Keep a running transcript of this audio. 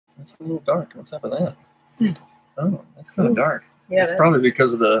That's a little dark. What's up with that? Hmm. Oh, that's kind of dark. Yeah, it's probably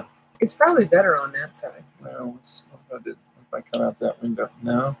because of the... It's probably better on that side. Well, what if I cut out that window?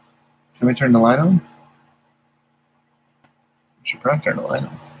 No. Can we turn the light on? We should probably turn the light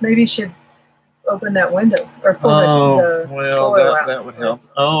on. Maybe you should open that window or pull well, out. That would help.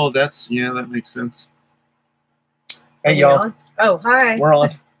 Oh, that makes sense. Hey, y'all. y'all. Oh, hi. We're on.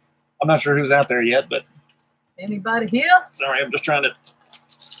 I'm not sure who's out there yet, but... Anybody here? Sorry, I'm just trying to...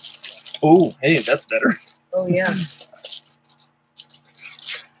 Oh, hey, that's better. Oh, yeah.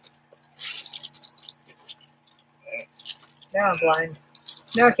 Now I'm blind.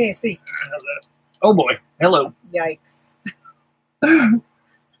 Now I can't see. Oh, boy. Hello. Yikes. I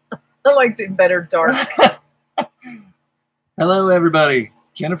liked it better dark. Hello, everybody.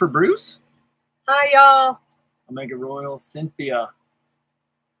 Jennifer Bruce? Hi, y'all. Omega Royal, Cynthia.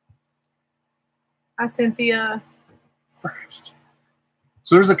 Hi, Cynthia. First.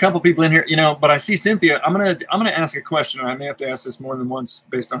 So there's a couple people in here, but I see Cynthia. I'm gonna ask a question, and I may have to ask this more than once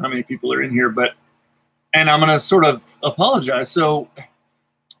based on how many people are in here, and I'm gonna sort of apologize. So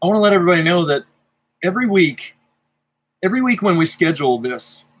I want to let everybody know that every week when we schedule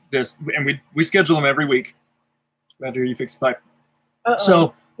this, and we schedule them every week. Glad to hear you fix the pipe.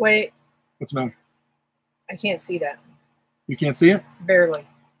 So wait. What's the matter? I can't see that. You can't see it? Barely.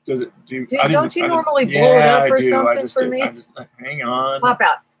 Does it? Don't you normally blow it up or something for me? Hang on. Pop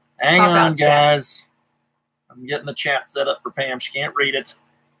out. Hang on, guys. I'm getting the chat set up for Pam. She can't read it.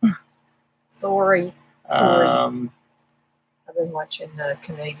 Sorry. I've been watching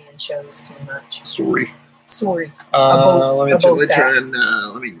Canadian shows too much. Sorry. Let me try and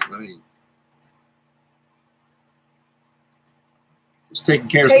let me just taking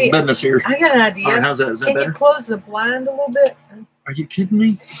care of some business here. I got an idea. All right, how's that? Is that better? Can you close the blind a little bit? Are you kidding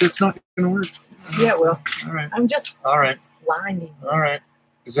me? That's not going to work. Yeah, well. All right. I'm just. All right. It's blinding. All right.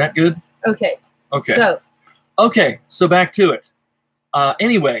 Is that good? Okay. Okay. So back to it.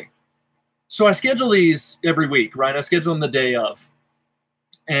 Anyway, so I schedule these every week, right? I schedule them the day of.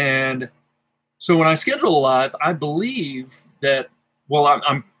 And so when I schedule a live, I believe that, well,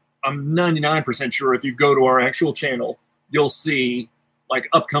 I'm 99% sure if you go to our actual channel, you'll see like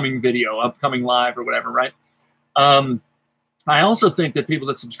upcoming video, upcoming live or whatever, right? I also think that people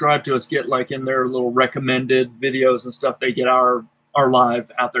that subscribe to us get like in their little recommended videos and stuff, they get our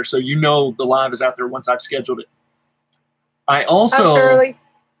live out there. So the live is out there once I've scheduled it. I also... Hi, Shirley.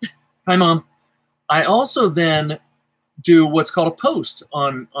 Hi, Mom. I also then do what's called a post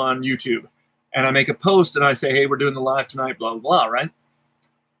on YouTube. And I make a post and I say, hey, we're doing the live tonight, blah, blah, blah, right?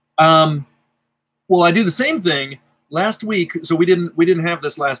 Well, I do the same thing last week. So we didn't have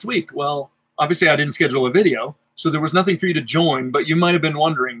this last week. Well, obviously I didn't schedule a video. So there was nothing for you to join, but you might have been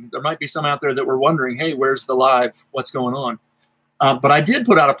wondering. There might be some out there that were wondering, hey, where's the live? What's going on? But I did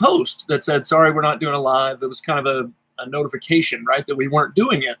put out a post that said, sorry, we're not doing a live. It was kind of a notification, right, that we weren't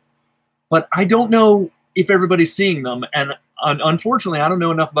doing it. But I don't know if everybody's seeing them. And unfortunately, I don't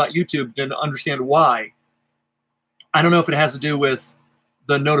know enough about YouTube to understand why. I don't know if it has to do with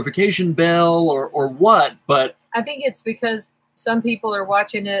the notification bell or what, but... I think it's because some people are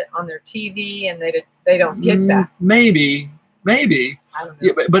watching it on their TV and they don't get that. Maybe. I don't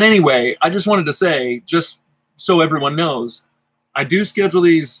know. Yeah, but anyway, I just wanted to say, just so everyone knows, I do schedule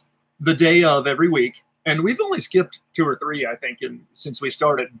these the day of every week, and we've only skipped 2 or 3, I think, since we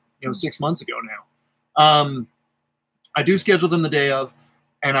started, 6 months ago now. I do schedule them the day of,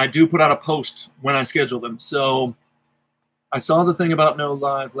 and I do put out a post when I schedule them. So I saw the thing about no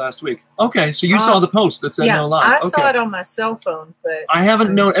live last week. Okay, so you saw the post that said no live. I saw it on my cell phone, but I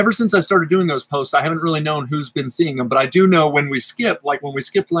haven't known, ever since I started doing those posts, I haven't really known who's been seeing them, but I do know when we skip, like when we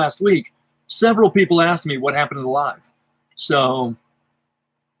skipped last week, several people asked me what happened to the live. So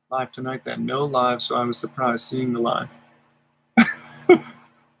live tonight then, no live, so I was surprised seeing the live.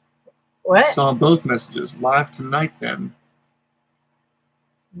 What? Saw both messages. Live tonight then.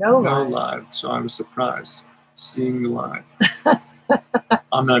 No live, so I was surprised seeing the live.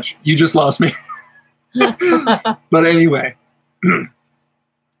 I'm not sure. You just lost me. But anyway,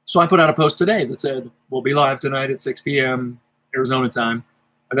 so I put out a post today that said, we'll be live tonight at 6 p.m. Arizona time.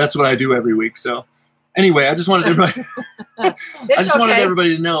 And that's what I do every week. So anyway, I just wanted everybody, wanted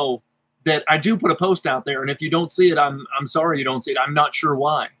everybody to know that I do put a post out there. And if you don't see it, I'm sorry you don't see it. I'm not sure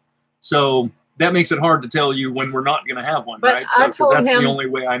why. So that makes it hard to tell you when we're not going to have one, right? So, because that's the only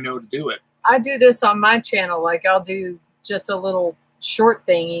way I know to do it. I do this on my channel. Like I'll do just a little short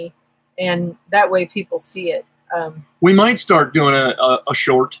thingy, and that way people see it. We might start doing a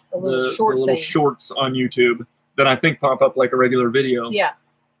short, little little shorts on YouTube that I think pop up like a regular video. Yeah.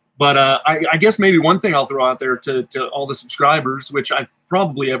 But I guess maybe one thing I'll throw out there to all the subscribers, which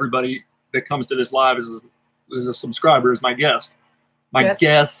probably everybody that comes to this live is a subscriber, is my guest. My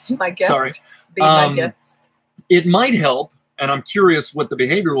guest. Sorry. Be my guest. It might help, and I'm curious what the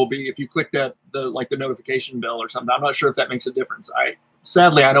behavior will be if you click the notification bell or something. I'm not sure if that makes a difference.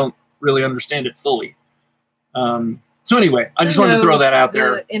 Sadly, I don't really understand it fully. So anyway, I just wanted to throw that out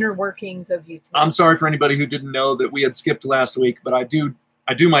there. The inner workings of YouTube. I'm sorry for anybody who didn't know that we had skipped last week, but I do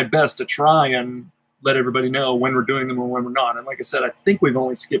my best to try and let everybody know when we're doing them or when we're not. And like I said, I think we've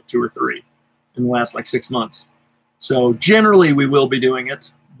only skipped 2 or 3 in the last 6 months. So generally we will be doing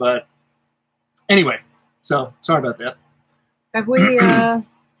it, but anyway, so sorry about that. Have we, and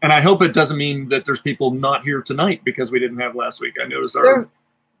I hope it doesn't mean that there's people not here tonight because we didn't have last week. I noticed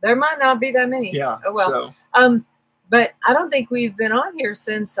there might not be that many. Yeah. Oh, well. So. But I don't think we've been on here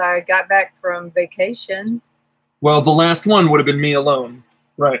since I got back from vacation. Well, the last one would have been me alone.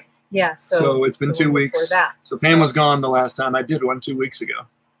 Right. Yeah. So it's been 2 weeks. So Pam was gone the last time I did one 2 weeks ago.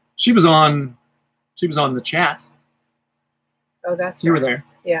 She was on the chat. Oh, that's you were there.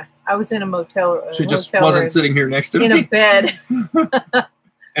 Yeah. I was in a motel. She just wasn't sitting here next to me. In a bed.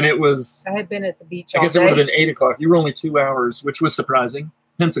 And it was. I had been at the beach. I guess it would have been 8 o'clock. You were only 2 hours, which was surprising.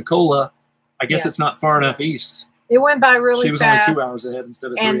 Pensacola, I guess it's not far enough east. It went by really fast. She was only 2 hours ahead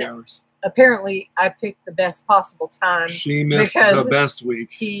instead of 3 hours. Apparently, I picked the best possible time. She missed the best week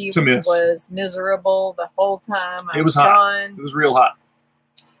to miss. He was miserable the whole time. It was hot. It was real hot.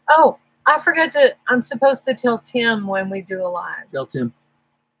 Oh, I forgot to. I'm supposed to tell Tim when we do a live. Tell Tim.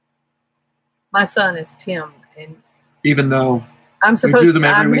 My son is Tim, and even though I'm supposed do them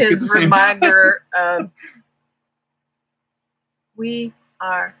every I'm week his at the same reminder of we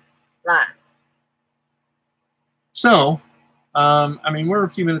are live. So, I mean, we're a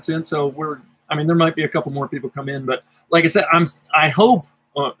few minutes in, so there might be a couple more people come in, but like I said, I hope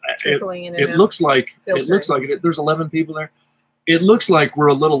it looks like there's 11 people there. It looks like we're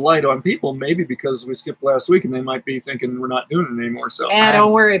a little light on people, maybe because we skipped last week, and they might be thinking we're not doing it anymore. So,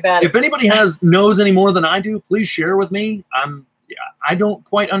 don't worry about it. If anybody knows any more than I do, please share with me. I don't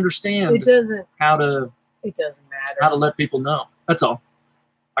quite understand. It doesn't matter how to let people know. That's all.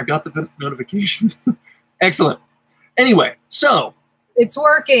 I got the notification. Excellent. Anyway, so it's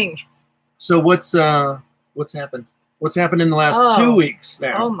working. So what's happened? What's happened in the last 2 weeks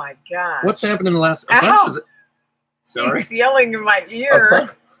now? Oh my God! What's happened in the last? Sorry, he's yelling in my ear.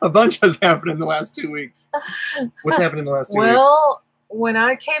 A bunch has happened in the last 2 weeks. What's happened in the last 2 weeks? Well, when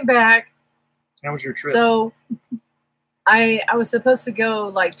I came back, how was your trip? So I was supposed to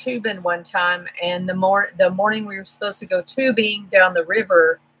go tubing one time, and the morning we were supposed to go tubing down the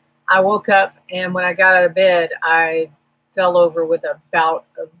river, I woke up, and when I got out of bed, I fell over with a bout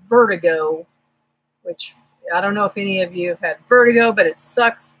of vertigo, which I don't know if any of you have had vertigo, but it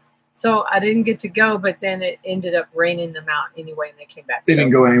sucks. So I didn't get to go, but then it ended up raining them out anyway, and they came back. They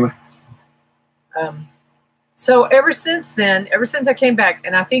didn't go anyway. So ever since I came back,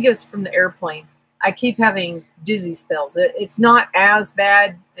 and I think it was from the airplane, I keep having dizzy spells. It's not as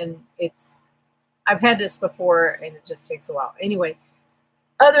bad, and I've had this before, and it just takes a while. Anyway,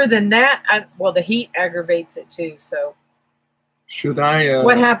 other than that, the heat aggravates it too. So, should I?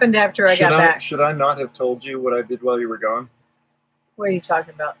 What happened after I got back? Should I not have told you what I did while you were gone? What are you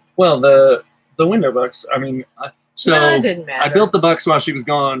talking about? Well, the window bucks. I mean, no, it didn't matter. I built the bucks while she was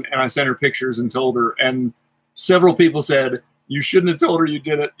gone, and I sent her pictures and told her. And several people said, "You shouldn't have told her you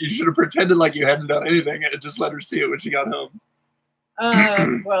did it. You should have pretended like you hadn't done anything and just let her see it when she got home."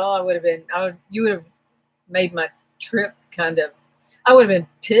 Well, I would have been. You would have made my trip kind of. I would have been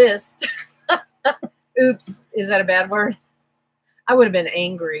pissed. Oops, is that a bad word? I would have been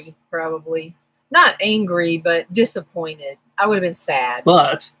angry, probably. Not angry, but disappointed. I would have been sad.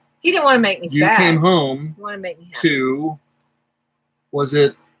 But he didn't want to make me sad. You came home want to make me happy.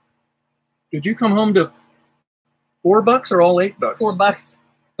 Did you come home to $4 or all $8?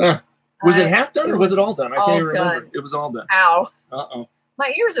 $4. Was it half done or was it all done? I can't even remember. It was all done. Ow. Uh-oh.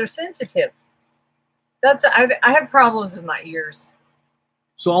 My ears are sensitive. I have problems with my ears.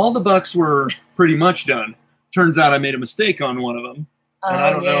 So all the bucks were pretty much done. Turns out I made a mistake on one of them. And I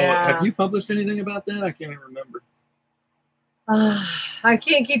don't know. Have you published anything about that? I can't even remember. I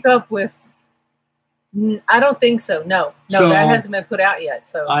can't keep up with. I don't think so. No, that hasn't been put out yet.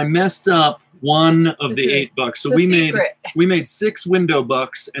 So I messed up one of the $8. So we made 6 window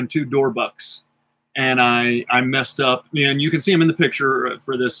bucks and 2 door bucks, and I messed up. And you can see them in the picture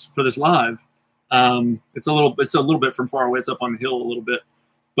for this live. It's a little bit from far away. It's up on the hill a little bit,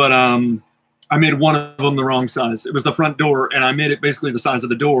 but I made one of them the wrong size. It was the front door, and I made it basically the size of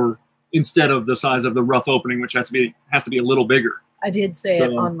the door instead of the size of the rough opening, which has to be a little bigger. I did say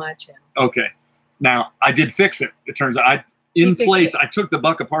it on my channel. Okay. Now, I did fix it. It turns out I took the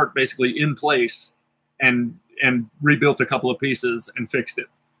buck apart basically in place and rebuilt a couple of pieces and fixed it.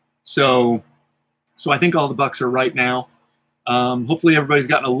 So I think all the bucks are right now. Hopefully everybody's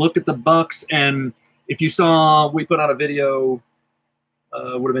gotten a look at the bucks. And if you saw, we put out a video,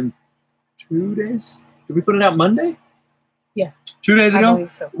 would have been 2 days. Did we put it out Monday? Yeah. 2 days ago? I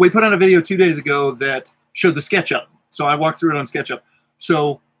believe so. We put out a video 2 days ago that showed the SketchUp. So I walked through it on SketchUp.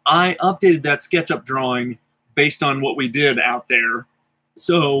 So I updated that SketchUp drawing based on what we did out there.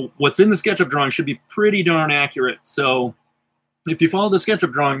 So what's in the SketchUp drawing should be pretty darn accurate. So if you follow the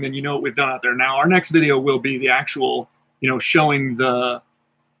SketchUp drawing, then you know what we've done out there. Now our next video will be the actual, showing the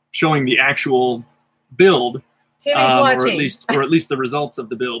actual build. Timmy's watching. Or at least the results of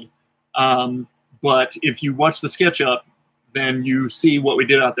the build. But if you watch the SketchUp, then you see what we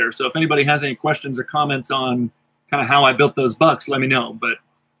did out there. So if anybody has any questions or comments on kind of how I built those bucks, let me know. But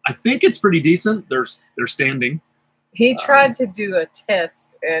I think it's pretty decent. They're standing. He tried to do a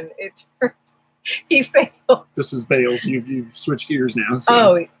test, and he failed. This is bales. You've switched gears now. So.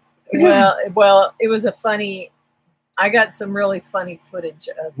 Oh, well, it was a funny. I got some really funny footage.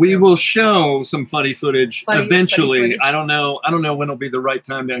 We will show some funny footage eventually. Funny footage. I don't know when will be the right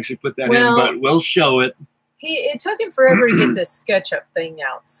time to actually put that in, but we'll show it. It took him forever to get this SketchUp thing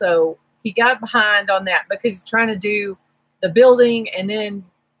out, so he got behind on that because he's trying to do the building and then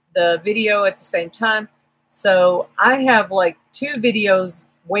the video at the same time. So I have like 2 videos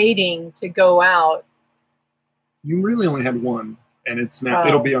waiting to go out. You really only had one, and it's now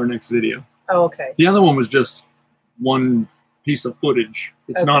it'll be our next video. Oh, okay. The other one was just one piece of footage.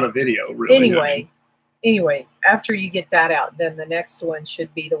 It's not a video, really. Anyway, after you get that out, then the next one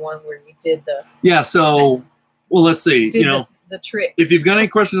should be the one where you did the. Yeah. So, well, let's see. The trick. If you've got any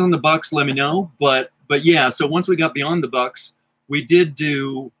questions on the bucks, let me know. But yeah. So once we got beyond the bucks, we did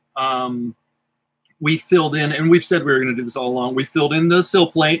do. We filled in, and we've said we were going to do this all along. We filled in the sill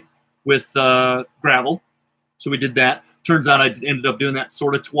plate with gravel. So we did that. Turns out I ended up doing that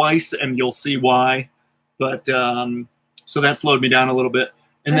sort of twice, and you'll see why. But so that slowed me down a little bit.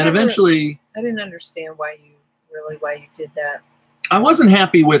 And then eventually... I didn't understand why you did that. I wasn't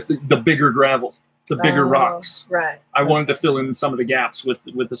happy with the bigger gravel, the bigger rocks. Right. I wanted to fill in some of the gaps with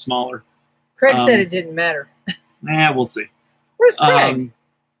the smaller. Craig said it didn't matter. We'll see. Where's Craig?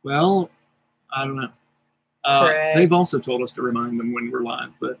 Well, I don't know. They've also told us to remind them when we're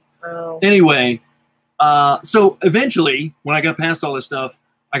live. But anyway, so eventually, when I got past all this stuff,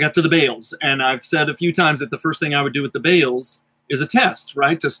 I got to the bales. And I've said a few times that the first thing I would do with the bales is a test,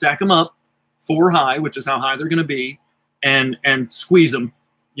 right? To stack them up 4 high, which is how high they're going to be, and squeeze them.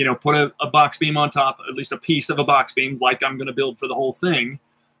 Put a box beam on top, at least a piece of a box beam, like I'm going to build for the whole thing,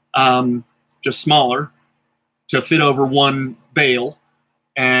 just smaller, to fit over 1 bale,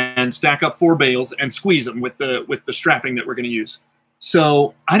 and stack up 4 bales and squeeze them with the strapping that we're going to use.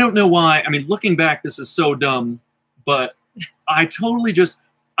 So I don't know why. I mean, looking back, this is so dumb, but I totally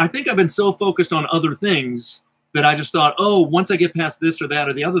I think I've been so focused on other things that I just thought, oh, once I get past this or that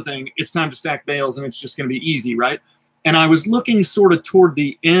or the other thing, it's time to stack bales and it's just going to be easy, right? And I was looking sort of toward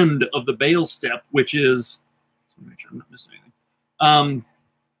the end of the bale step, which is, make sure I'm not missing anything.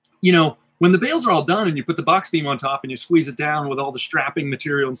 When the bales are all done and you put the box beam on top and you squeeze it down with all the strapping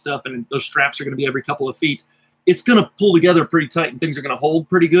material and stuff, and those straps are going to be every couple of feet, it's going to pull together pretty tight and things are going to hold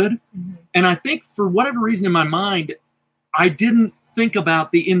pretty good. Mm-hmm. And I think for whatever reason in my mind, I didn't think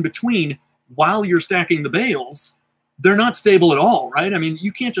about the in-between. While you're stacking the bales, they're not stable at all, right? I mean,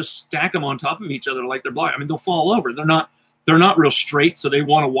 you can't just stack them on top of each other like they're blind. I mean, they'll fall over. They're not real straight, so they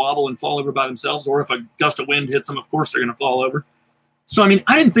want to wobble and fall over by themselves. Or if a gust of wind hits them, of course they're going to fall over. So, I mean,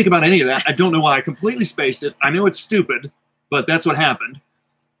 I didn't think about any of that. I don't know why. I completely spaced it. I know it's stupid, but that's what happened.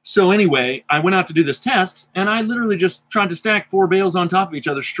 So anyway, I went out to do this test, and I literally just tried to stack 4 bales on top of each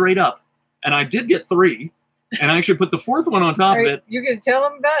other straight up. And I did get 3. And I actually put the 4th one on top of it. You're going to tell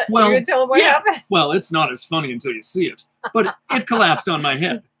them about it? Well, you're going to tell them what happened? Well, it's not as funny until you see it. But it collapsed on my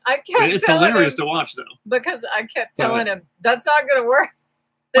head. It's hilarious to watch, though. Because I kept telling him, that's not going to work.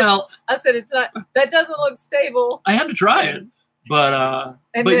 Well, I said, that doesn't look stable. I had to try it. But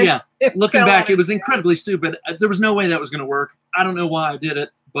yeah, looking back, it was incredibly stupid. There was no way that was going to work. I don't know why I did it,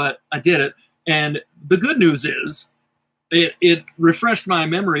 but I did it. And the good news is, it refreshed my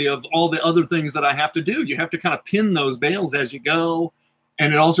memory of all the other things that I have to do. You have to kind of pin those bales as you go.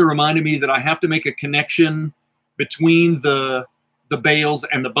 And it also reminded me that I have to make a connection between the bales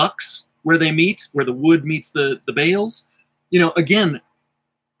and the bucks where they meet, where the wood meets the bales. Again,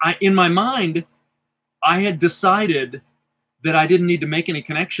 in my mind, I had decided that I didn't need to make any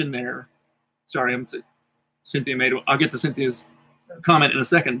connection there. Sorry, Cynthia made it. I'll get to Cynthia's comment in a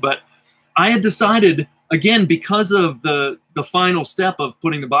second, but I had decided, again, because of the final step of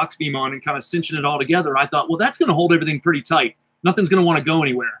putting the box beam on and kind of cinching it all together, I thought, well, that's going to hold everything pretty tight. Nothing's going to want to go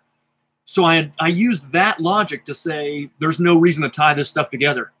anywhere. So I used that logic to say there's no reason to tie this stuff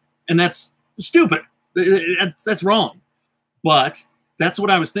together. And that's stupid. That's wrong. But that's what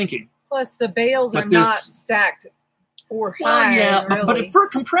I was thinking. Plus, the bales are not stacked for high. Well, yeah, really. but for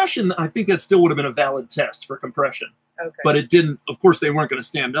compression, I think that still would have been a valid test for compression. Okay. But it didn't. Of course, they weren't going to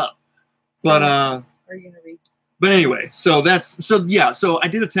stand up. So, but are you going to read? But anyway, so I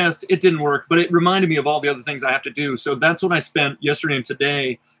did a test. It didn't work, but it reminded me of all the other things I have to do. So that's what I spent yesterday and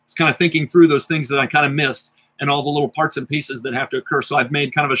today. It's kind of thinking through those things that I kind of missed and all the little parts and pieces that have to occur. So I've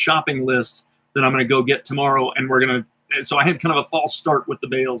made kind of a shopping list that I'm going to go get tomorrow, and we're going to. So I had kind of a false start with the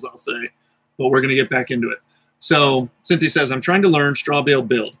bales, I'll say, but we're going to get back into it. So Cynthia says, I'm trying to learn straw bale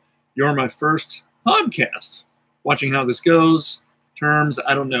build. You're my first podcast. Watching how this goes. Terms,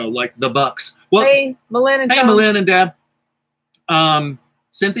 I don't know, like the bucks. Well, hey, Malin and Malin and Dad.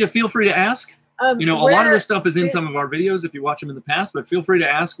 Cynthia, feel free to ask. You know, a lot of this stuff is in some of our videos if you watch them in the past, but feel free to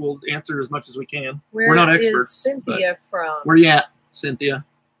ask. We'll answer as much as we can. We're not experts. Is Cynthia from? Where you at, Cynthia?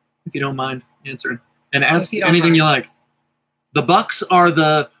 If you don't mind answering. And ask anything you like. The bucks are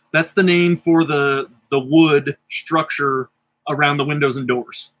that's the name for the wood structure around the windows and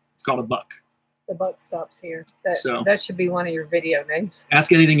doors. It's called a buck. The buck stops here. That should be one of your video names.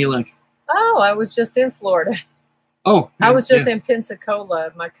 Ask anything you like. Oh, I was just in Florida. Oh, I was just in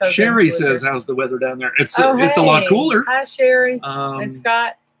Pensacola. My cousin Sherry says, "How's the weather down there?" It's a lot cooler. Hi, Sherry and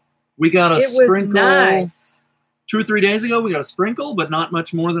Scott. We got a sprinkle. Was nice. 2 or 3 days ago, we got a sprinkle, but not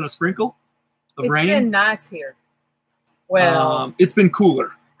much more than a sprinkle of rain. It's been nice here. Well, it's been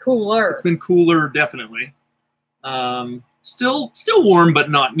cooler. Cooler. It's been cooler, definitely. Still warm,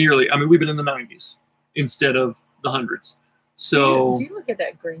 but not nearly. I mean, we've been in the 90s instead of the hundreds. So do you look at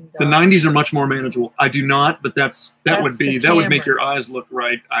that green dot? The 90s are much more manageable. I do not, but that would make your eyes look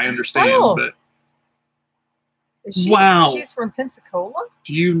right. I understand, but wow, she's from Pensacola.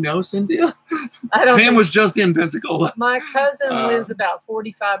 Do you know Cynthia? I don't. Pam was just in Pensacola. My cousin lives about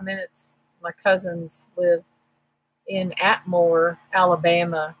 45 minutes. My cousins live in Atmore,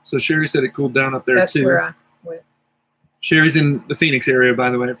 Alabama. So Sherry said it cooled down up there too. That's where I went. Sherry's in the Phoenix area, by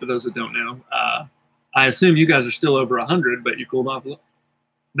the way, for those that don't know. I assume you guys are still over 100, but you cooled off a little.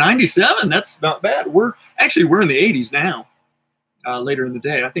 97, that's not bad. We're in the 80s now. Later in the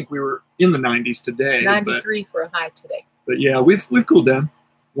day, I think we were in the 90s today. 93 for a high today. But yeah, we've cooled down.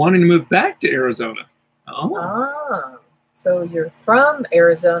 Wanting to move back to Arizona. Oh. So you're from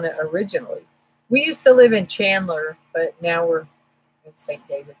Arizona originally. We used to live in Chandler, but now we're in St.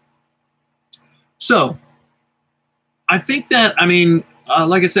 David. So I think that,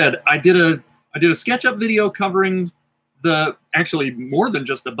 like I said, I did a SketchUp video covering actually more than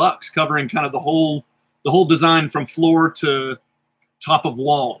just the bucks, covering kind of the whole design from floor to top of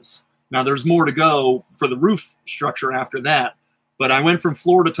walls. Now there's more to go for the roof structure after that, but I went from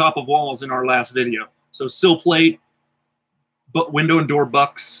floor to top of walls in our last video. So sill plate, but window and door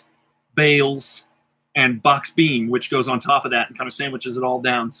bucks, bales, and box beam, which goes on top of that and kind of sandwiches it all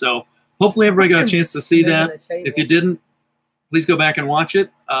down. So hopefully everybody got a chance to see that. If you didn't, please go back and watch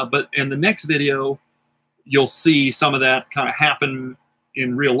it. But in the next video, you'll see some of that kind of happen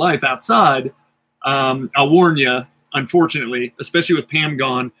in real life outside. I'll warn you, unfortunately, especially with Pam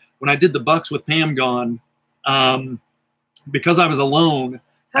gone, when I did the bucks with Pam gone, because I was alone,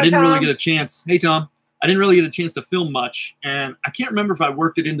 I didn't really get a chance. Hey, Tom. I didn't really get a chance to film much, and I can't remember if I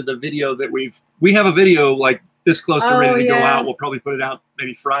worked it into the video that we have a video like this close to ready to go out. We'll probably put it out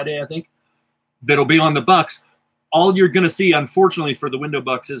maybe Friday, I think. That'll be on the bucks. All you're going to see, unfortunately, for the window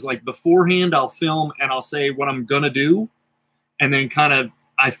bucks is like beforehand, I'll film and I'll say what I'm going to do. And then kind of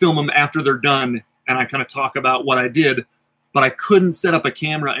I film them after they're done and I kind of talk about what I did. But I couldn't set up a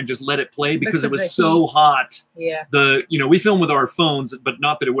camera and just let it play because it was so hot. Yeah. We film with our phones, but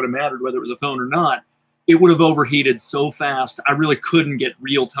not that it would have mattered whether it was a phone or not. It would have overheated so fast. I really couldn't get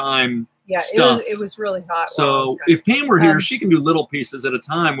real time stuff. It was really hot. So if Pam were here, she can do little pieces at a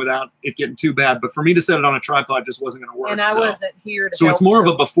time without it getting too bad. But for me to set it on a tripod just wasn't going to work. And I wasn't here to So it's more of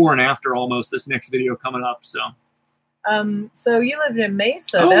a before and after almost, this next video coming up. So so you lived in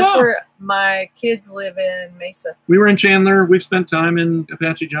Mesa. That's where my kids live, in Mesa. We were in Chandler. We've spent time in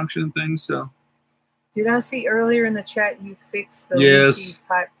Apache Junction and things. So did I see earlier in the chat you fixed the leaky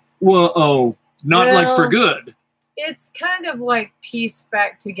pipe? Well, not like for good. It's kind of like pieced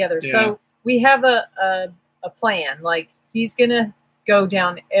back together. Yeah. So we have a plan. Like he's going to go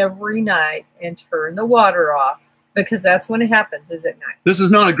down every night and turn the water off because that's when it happens, is at night. This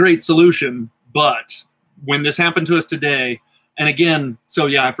is not a great solution, but when this happened to us today, And again, so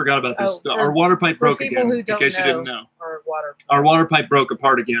yeah, I forgot about this. Our water pipe broke again, in case you didn't know. Our water pipe broke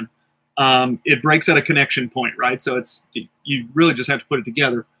apart again. It breaks at a connection point, right? So you really just have to put it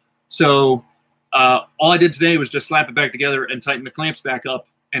together. So all I did today was just slap it back together and tighten the clamps back up,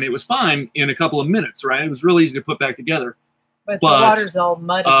 and it was fine in a couple of minutes, right? It was really easy to put back together. But the water's all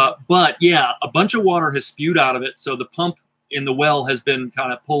muddy. But yeah, a bunch of water has spewed out of it, so the pump in the well has been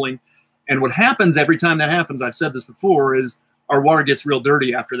kind of pulling. And what happens every time that happens, I've said this before, is our water gets real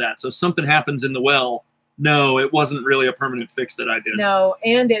dirty after that. So something happens in the well. No, it wasn't really a permanent fix that I did. No,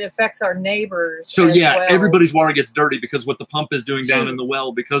 and it affects our neighbors. So yeah, everybody's water gets dirty because what the pump is doing down in the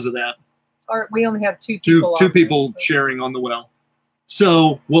well because of that. We only have two people. Two people sharing on the well.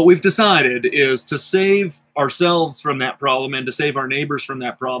 So what we've decided is to save ourselves from that problem and to save our neighbors from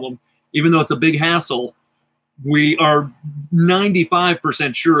that problem, even though it's a big hassle, we are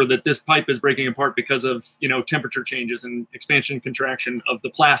 95% sure that this pipe is breaking apart because of, temperature changes and expansion and contraction of the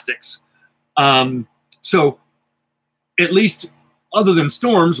plastics. So at least other than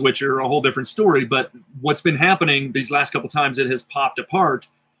storms, which are a whole different story, but what's been happening these last couple times it has popped apart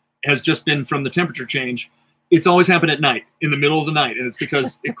has just been from the temperature change. It's always happened at night, in the middle of the night, and it's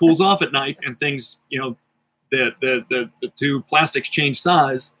because it cools off at night and things, the two plastics change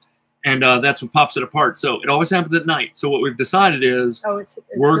size, and that's what pops it apart. So it always happens at night. So what we've decided is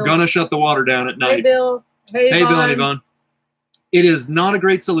we're going to shut the water down at night. Hey, Bill. Hey, Bill and Yvonne. It is not a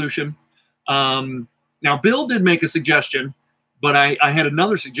great solution. Now, Bill did make a suggestion, but I had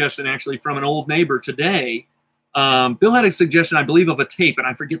another suggestion actually from an old neighbor today. Bill had a suggestion, I believe, of a tape, and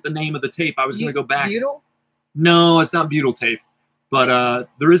I forget the name of the tape. I was going to go back. Butyl? No, it's not butyl tape, but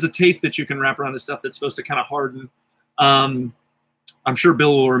there is a tape that you can wrap around this stuff that's supposed to kind of harden. I'm sure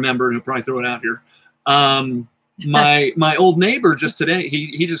Bill will remember, and he'll probably throw it out here. My old neighbor just today,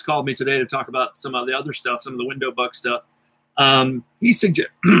 he just called me today to talk about some of the other stuff, some of the window buck stuff. He said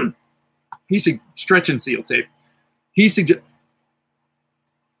stretch and seal tape.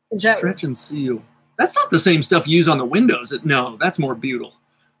 Stretch and seal. That's not the same stuff you use on the windows. No, that's more butyl.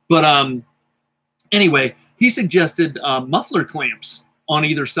 But anyway, he suggested muffler clamps on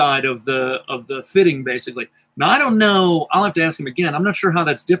either side of the fitting, basically. Now, I don't know. I'll have to ask him again. I'm not sure how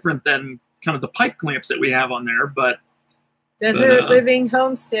that's different than kind of the pipe clamps that we have on there. But Desert Living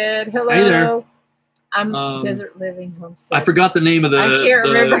Homestead. Hello. Hey there. I'm Desert Living Homestead. I forgot the name of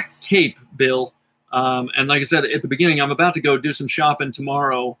the tape, Bill. And like I said at the beginning, I'm about to go do some shopping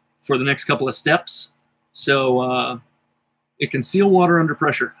tomorrow for the next couple of steps. So it can seal water under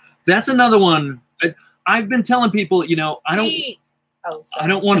pressure. That's another one. I've been telling people, I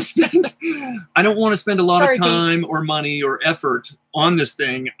don't want to spend a lot of time or money or effort on this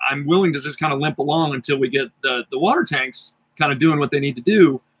thing. I'm willing to just kind of limp along until we get the water tanks kind of doing what they need to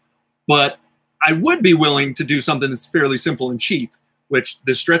do. But I would be willing to do something that's fairly simple and cheap, which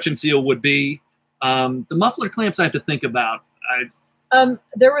the stretch and seal would be. The muffler clamps I have to think about.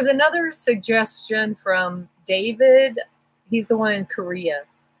 There was another suggestion from David. He's the one in Korea.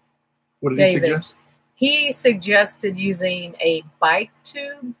 What did he suggest? He suggested using a bike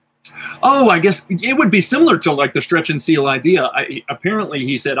tube. Oh, I guess it would be similar to like the stretch and seal idea. Apparently,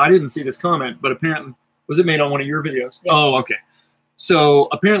 he said, I didn't see this comment, but apparently, was it made on one of your videos? Yeah. Oh, okay. So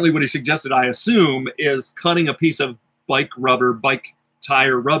apparently what he suggested, I assume, is cutting a piece of bike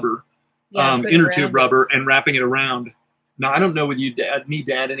tire rubber, inner tube rubber, and wrapping it around. Now, I don't know whether you need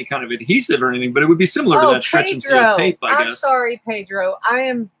to add any kind of adhesive or anything, but it would be similar to that stretch and seal tape, I guess. I'm sorry, Pedro.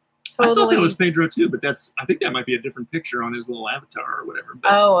 I thought that was Pedro too, but I think that might be a different picture on his little avatar or whatever.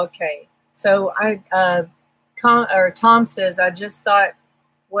 But. Oh, okay. So Tom says, I just thought,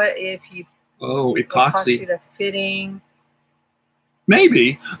 what if you epoxy the fitting?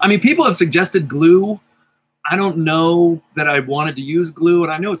 Maybe. I mean, people have suggested glue. I don't know that I wanted to use glue,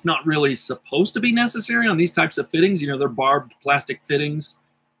 and I know it's not really supposed to be necessary on these types of fittings. They're barbed plastic fittings.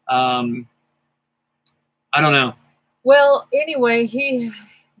 I don't know. Well, anyway,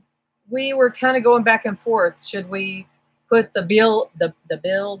 we were kind of going back and forth. Should we put the build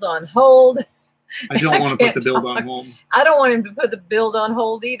on hold? I don't want to put the build on hold. I don't want him to put the build on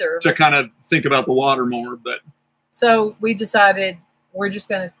hold either. To kind of think about the water more, but. So we decided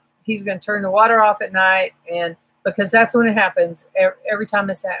he's going to turn the water off at night, and because that's when it happens every time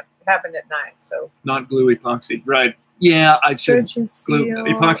it's happened at night. So not glue, epoxy, right? Yeah, I should. Glue.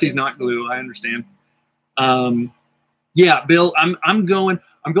 Epoxy's not glue. I understand. Yeah, Bill, I'm going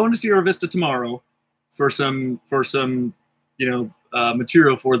to Sierra Vista tomorrow for some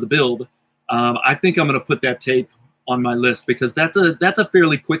material for the build. I think I'm going to put that tape on my list because that's a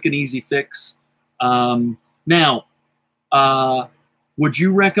fairly quick and easy fix. Now, would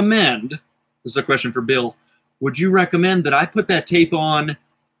you recommend? This is a question for Bill. would you recommend that I put that tape on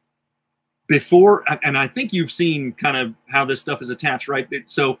before? And I think you've seen kind of how this stuff is attached, right?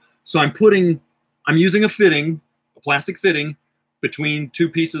 So I'm using a plastic fitting between two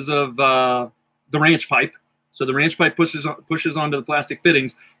pieces of the ranch pipe. So the ranch pipe pushes onto the plastic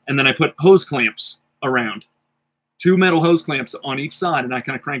fittings, and then I put hose clamps around. 2 metal hose clamps on each side, and I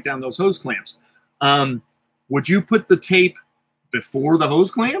kind of crank down those hose clamps. Would you put the tape before the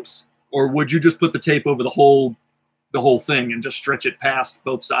hose clamps, or would you just put the tape over the whole thing and just stretch it past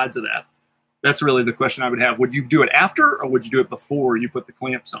both sides of that? That's really the question I would have. Would you do it after, or would you do it before you put the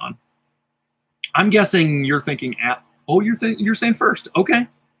clamps on? I'm guessing you're thinking you're saying first. Okay.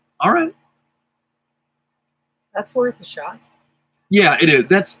 All right. That's worth a shot. Yeah, it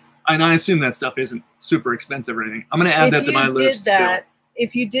is. And I assume that stuff isn't super expensive or anything. I'm going to add that to my list.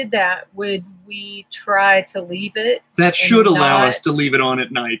 If you did that, would we try to leave it? That should allow us to leave it on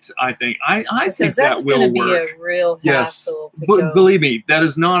at night, I think. I think that will work. That's going to be a real hassle to go. Believe me, that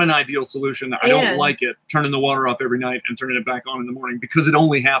is not an ideal solution. I don't like it, turning the water off every night and turning it back on in the morning, because it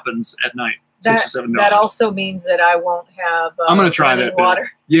only happens at night. $6 or $7. That also means that I won't have I'm going to try that water.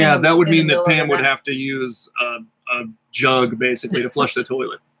 Yeah, that would mean that Pam would have to use a jug, basically, to flush the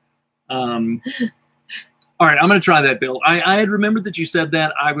toilet. All right, I'm going to try that, Bill. I had remembered that you said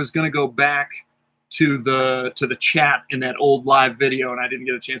that. I was going to go back to the chat in that old live video, and I didn't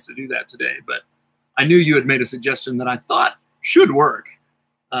get a chance to do that today. But I knew you had made a suggestion that I thought should work.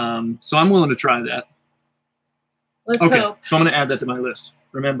 So I'm willing to try that. Let's hope. So I'm going to add that to my list.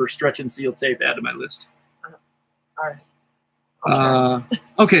 Remember, stretch and seal tape, add to my list. All right.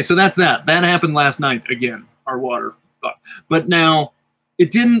 Okay, so that's that. That happened last night again, our water. But now,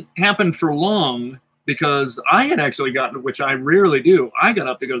 it didn't happen for long, because I had actually gotten, which I rarely do, I got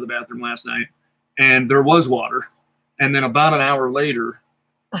up to go to the bathroom last night, and there was water. And then about an hour later,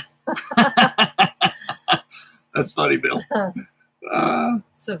 that's funny, Bill.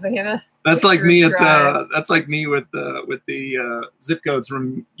 Savannah. That's like me with the zip codes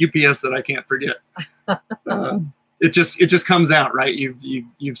from UPS that I can't forget. It just comes out, right?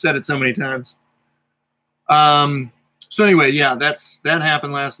 You've said it so many times. So anyway, yeah, that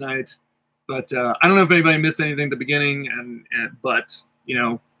happened last night. But I don't know if anybody missed anything at the beginning, but you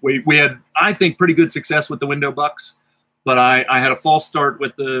know, we had, I think, pretty good success with the window bucks. But I had a false start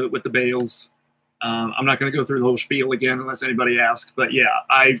with the bales. I'm not going to go through the whole spiel again unless anybody asks. But yeah,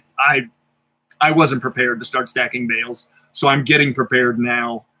 I wasn't prepared to start stacking bales, so I'm getting prepared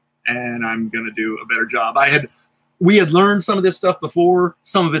now, and I'm going to do a better job. We had learned some of this stuff before.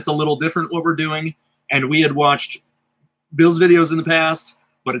 Some of it's a little different what we're doing, and we had watched Bill's videos in the past,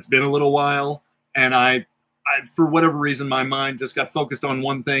 but it's been a little while, and I for whatever reason, my mind just got focused on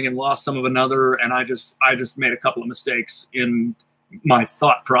one thing and lost some of another, and I just made a couple of mistakes in my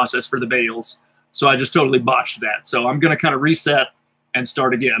thought process for the bales. So I just totally botched that. So I'm going to kind of reset and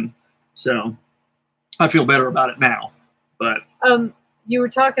start again. So I feel better about it now. But you were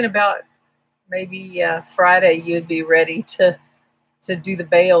talking about maybe Friday you'd be ready to do the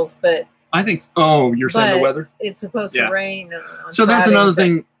bales, but I think, oh, you're saying the weather? It's supposed to rain on So that's Friday, another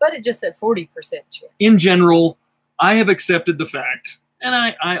thing. But it just said 40% chance. In general, I have accepted the fact, and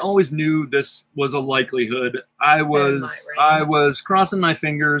I always knew this was a likelihood. I was crossing my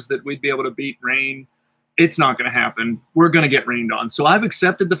fingers that we'd be able to beat rain. It's not going to happen. We're going to get rained on. So I've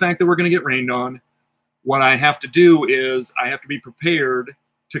accepted the fact that we're going to get rained on. What I have to do is I have to be prepared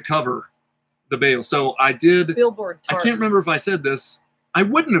to cover the bale. So I did. Billboard tarps. I can't remember if I said this. I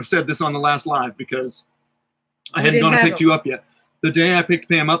wouldn't have said this on the last live because I hadn't gone and picked you up yet. The day I picked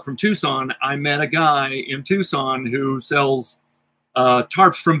Pam up from Tucson, I met a guy in Tucson who sells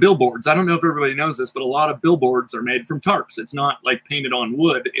tarps from billboards. I don't know if everybody knows this, but a lot of billboards are made from tarps. It's not like painted on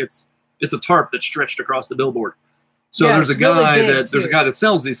wood. It's a tarp that's stretched across the billboard. So there's a guy that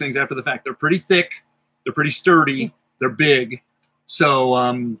sells these things after the fact. They're pretty thick, they're pretty sturdy, they're big. So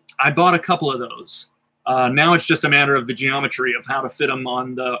I bought a couple of those. Now it's just a matter of the geometry of how to fit them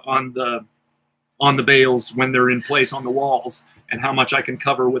on the bales when they're in place on the walls, and how much I can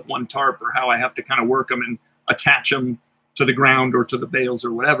cover with one tarp, or how I have to kind of work them and attach them to the ground or to the bales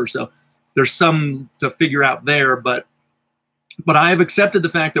or whatever. So there's some to figure out there, but I have accepted the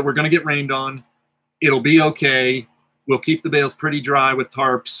fact that we're going to get rained on. It'll be okay. We'll keep the bales pretty dry with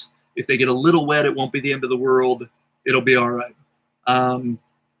tarps. If they get a little wet, it won't be the end of the world. It'll be all right.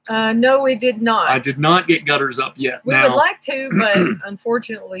 No, we did not. I did not get gutters up yet. We would like to, but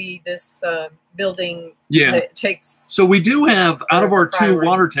unfortunately, this building takes. So we do have, out of our two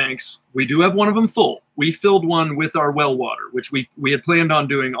water tanks, we do have one of them full. We filled one with our well water, which we had planned on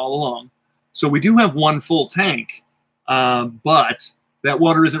doing all along. So we do have one full tank, but that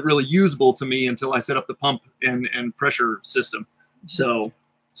water isn't really usable to me until I set up the pump and pressure system. So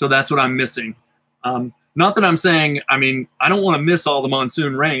that's what I'm missing. Not that I'm saying, I mean, I don't want to miss all the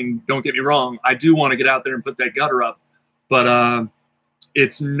monsoon rain. Don't get me wrong. I do want to get out there and put that gutter up, but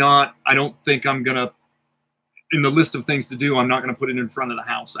it's not, I don't think I'm going to, in the list of things to do, I'm not going to put it in front of the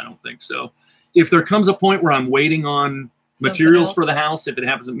house. I don't think so. If there comes a point where I'm waiting on materials for the house, if it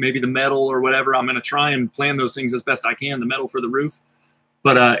happens, maybe the metal or whatever, I'm going to try and plan those things as best I can, the metal for the roof.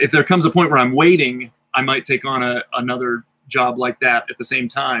 But if there comes a point where I'm waiting, I might take on another job like that at the same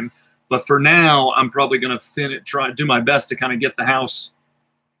time. But for now, I'm probably going to do my best to kind of get the house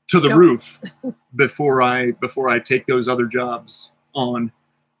to the roof before I take those other jobs on.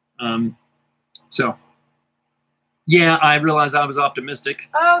 So, yeah, I realized I was optimistic.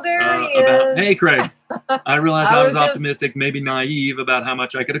 Oh, there he is. Hey, Craig. I realized I was optimistic, maybe naive about how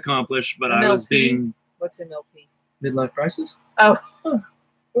much I could accomplish, but MLP? I was being... What's MLP? Midlife Prices? Oh,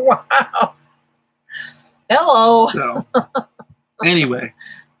 wow. Hello. So, anyway.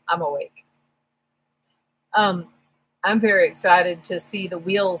 I'm awake. I'm very excited to see the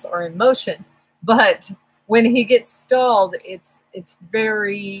wheels are in motion, but when he gets stalled, it's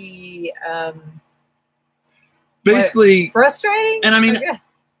very basically frustrating. And I mean,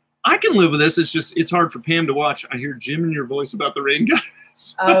 I can live with this. It's just it's hard for Pam to watch. I hear Jim in your voice about the rain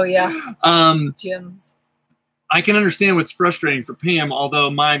gutters. Oh yeah, Jim's. I can understand what's frustrating for Pam, although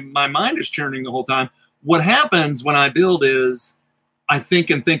my mind is churning the whole time. What happens when I build is I think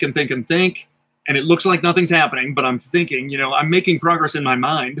and think and think and think, and it looks like nothing's happening, but I'm thinking, you know, I'm making progress in my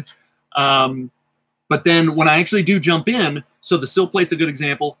mind. But then when I actually do jump in, so the sill plate's a good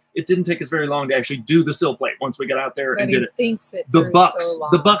example. It didn't take us very long to actually do the sill plate once we got out there and did it.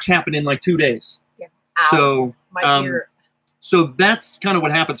 The bucks happened in like 2 days. Yeah. So, my ear. So that's kind of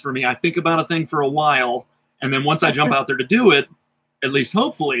what happens for me. I think about a thing for a while, and then once I jump out there to do it, at least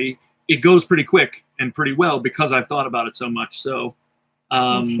hopefully, it goes pretty quick and pretty well because I've thought about it so much. So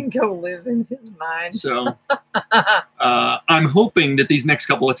you can go live in his mind. So I'm hoping that these next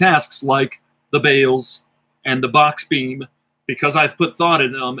couple of tasks, like the bales and the box beam, because I've put thought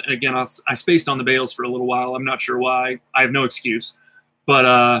in them, and again, I spaced on the bales for a little while. I'm not sure why. I have no excuse.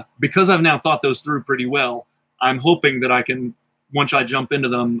 But because I've now thought those through pretty well, I'm hoping that I can, once I jump into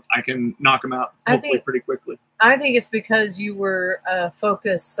them, I can knock them out hopefully pretty quickly. I think it's because you were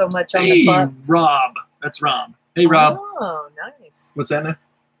focused so much on the bucks. Rob. That's Rob. Hey, Rob. Oh, nice. What's that now?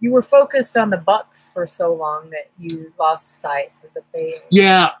 You were focused on the bucks for so long that you lost sight of the bales.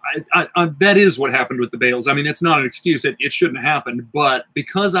 Yeah, that is what happened with the bales. I mean, it's not an excuse. It shouldn't have happened. But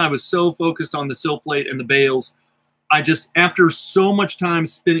because I was so focused on the sill plate and the bales, I just, after so much time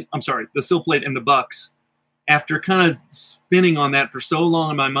spinning, the sill plate and the bucks, after kind of spinning on that for so long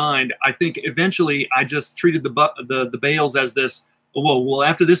in my mind, I think eventually I just treated the bales as this, well,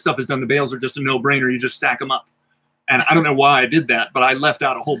 after this stuff is done, the bales are just a no-brainer. You just stack them up. And I don't know why I did that, but I left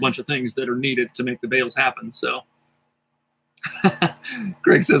out a whole bunch of things that are needed to make the bales happen. So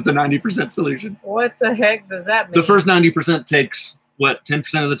Greg says the 90% solution. What the heck does that mean? The first 90% takes, what,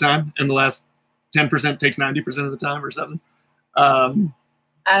 10% of the time? And the last 10% takes 90% of the time or something?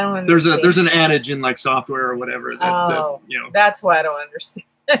 I don't understand. There's an adage in like software or whatever. That, you know, that's why I don't understand.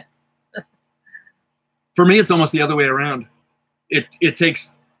 For me, it's almost the other way around. It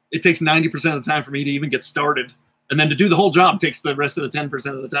takes 90% of the time for me to even get started. And then to do the whole job takes the rest of the 10%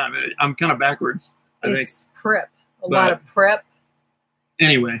 of the time. I'm kind of backwards, I think. It's prep. A lot of prep.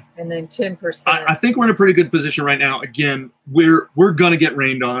 Anyway. And then 10%. I think we're in a pretty good position right now. Again, we're going to get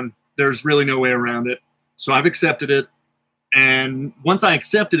rained on. There's really no way around it. So I've accepted it. And once I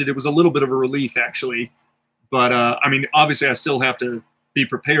accepted it, it was a little bit of a relief, actually. But, I mean, obviously I still have to be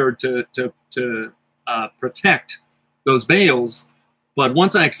prepared to protect those bales. But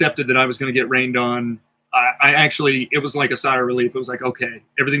once I accepted that I was going to get rained on, I actually, it was like a sigh of relief. It was like, okay,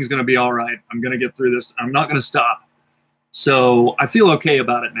 everything's going to be all right. I'm going to get through this. I'm not going to stop. So I feel okay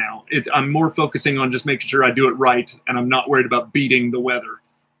about it now. I'm more focusing on just making sure I do it right, and I'm not worried about beating the weather.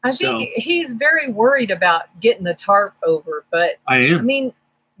 I think he's very worried about getting the tarp over, but I am. I mean,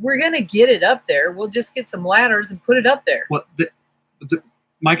 we're going to get it up there. We'll just get some ladders and put it up there. Well,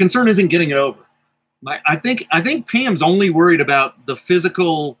 my concern isn't getting it over. I think Pam's only worried about the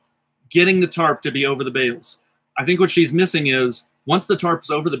physical getting the tarp to be over the bales. I think what she's missing is once the tarp's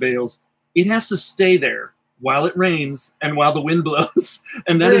over the bales, it has to stay there while it rains and while the wind blows.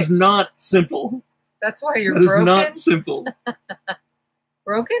 And that is not simple. That's why you're broken? That is not simple.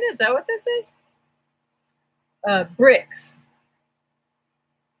 Broken? Is that what this is? Bricks.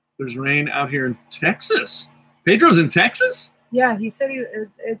 There's rain out here in Texas. Pedro's in Texas? Yeah, he said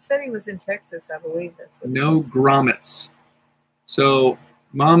it said he was in Texas, I believe. That's what no grommets. So,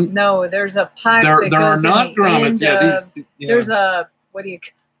 Mom. No, there's a pipe. There are not grommets. Yeah, there's a, what do you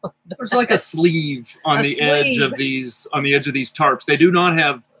call that? There's like a sleeve on the edge of these tarps. They do not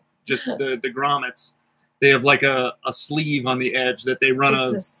have just the grommets. They have like a sleeve on the edge that they run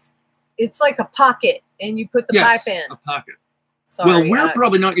it's like a pocket, and you put the pipe in. A pocket. Sorry, well, we're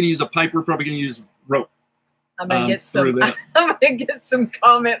probably not going to use a pipe. We're probably going to use rope. I'm going to get some. I'm going to get some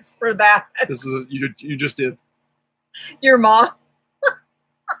comments for that. This is you just did. Your mom.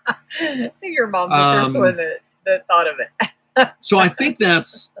 Your mom's the first one that thought of it. So I think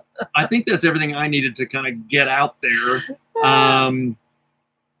that's everything I needed to kind of get out there.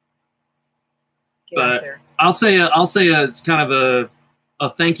 But I'll say it's kind of a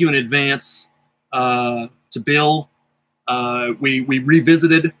thank you in advance to Bill. We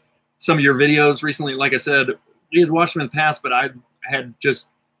revisited some of your videos recently. Like I said, we had watched them in the past, but I had just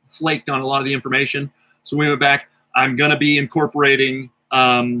flaked on a lot of the information. So we went back. I'm going to be incorporating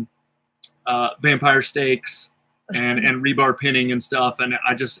vampire stakes and rebar pinning and stuff. And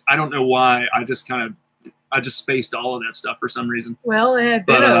I don't know why. I just spaced all of that stuff for some reason. Well, it had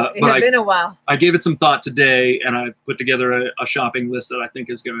been a while. I gave it some thought today, and I put together a shopping list that I think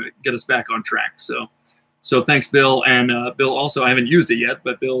is going to get us back on track. So thanks, Bill. And Bill also, I haven't used it yet,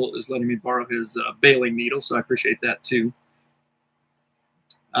 but Bill is letting me borrow his baling needle, so I appreciate that too.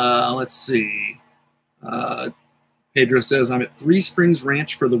 Let's see. Pedro says, I'm at Three Springs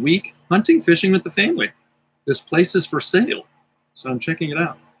Ranch for the week, hunting, fishing with the family. This place is for sale, so I'm checking it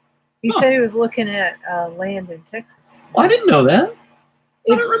out. He said he was looking at land in Texas. Well, I didn't know that.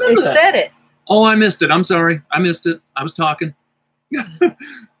 I don't remember that. It said it. Oh, I missed it. I'm sorry. I missed it. I was talking.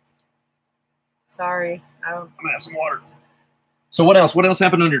 Sorry. I'm going to have some water. So what else? What else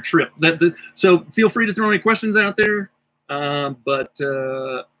happened on your trip? So feel free to throw any questions out there. But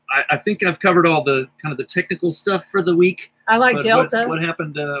I think I've covered all the kind of the technical stuff for the week. I like Delta. What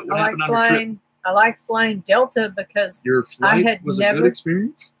happened? What happened on your trip? I like flying Delta because your flight was a good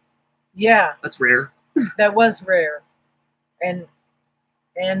experience. Yeah, that's rare. That was rare, and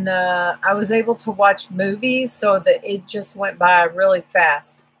I was able to watch movies so that it just went by really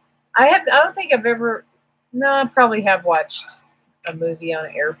fast. I don't think I've ever. No, I probably have watched a movie on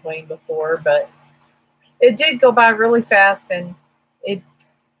an airplane before, but it did go by really fast, and it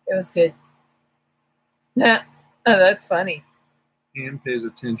was good. Oh, that's funny. Pam pays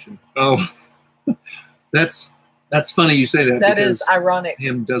attention. Oh, that's funny you say that. That is ironic.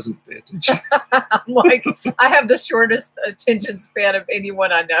 Pam doesn't pay attention. I'm like, I have the shortest attention span of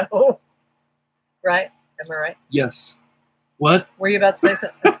anyone I know. Right? Am I right? Yes. What? Were you about to say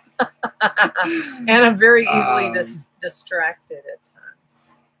something? And I'm very easily distracted at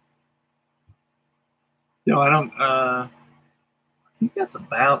times. No, I don't. I think that's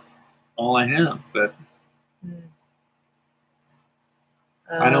about all I have, but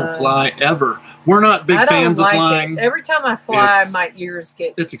I don't fly ever. We're not big fans of flying. Every time I fly, my ears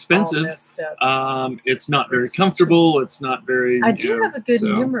get it's expensive. All messed up. It's not very comfortable. It's not very. I do have a good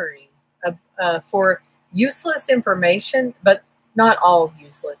memory for useless information, but not all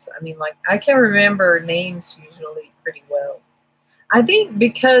useless. I mean, like I can remember names usually pretty well. I think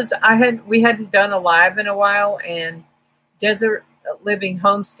because we hadn't done a live in a while, and Desert Living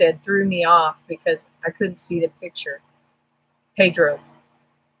Homestead threw me off because I couldn't see the picture. Pedro.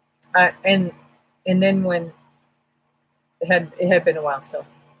 And then when it had been a while, so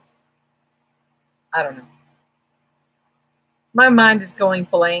I don't know. My mind is going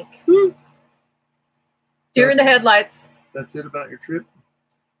blank. Deer in the headlights. That's it about your trip?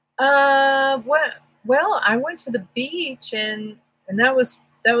 Well, I went to the beach and that was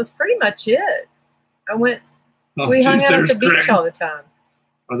pretty much it. We hung out at the beach all the time.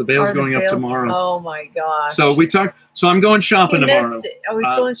 Oh, the bale's going up tomorrow. Oh my gosh. So we talked. So I'm going shopping tomorrow. Oh, he's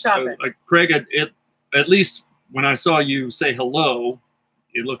going shopping. Craig, at least when I saw you say hello,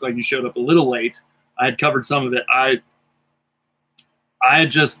 it looked like you showed up a little late. I had covered some of it. I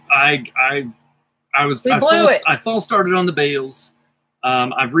false started on the bales.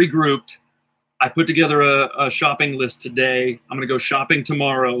 I've regrouped. I put together a shopping list today. I'm going to go shopping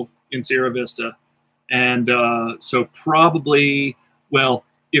tomorrow in Sierra Vista. And so probably, well,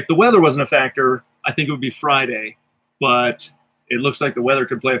 if the weather wasn't a factor, I think it would be Friday. But it looks like the weather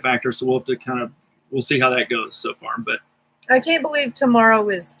could play a factor, so we'll have to we'll see how that goes so far. But I can't believe tomorrow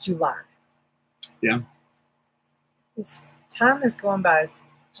is July. Yeah. Time is going by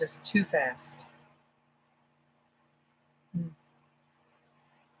just too fast.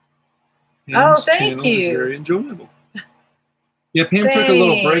 Pam's thank you. Is very enjoyable. Yeah, Pam took a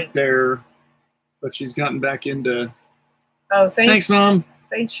little break there, but she's gotten back into. Oh, thanks. Thanks, Mom.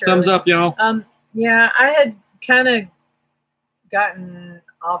 Thanks, Shirley. Thumbs up, y'all. Yeah, I had kind of gotten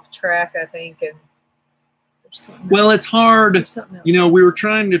off track, I think, and well, it's hard. You know, we were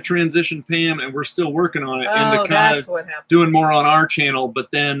trying to transition Pam, and we're still working on it, into kind of doing more on our channel. But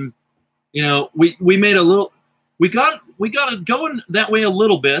then, you know, we made a little, we got it going that way a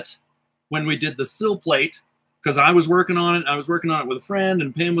little bit when we did the sill plate, because I was working on it. I was working on it with a friend,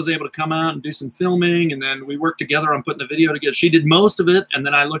 and Pam was able to come out and do some filming, and then we worked together on putting the video together. She did most of it, and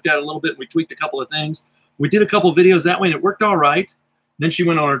then I looked at it a little bit, and we tweaked a couple of things. We did a couple of videos that way, and it worked all right. Then she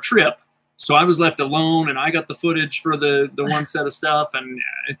went on her trip, so I was left alone, and I got the footage for the one set of stuff, and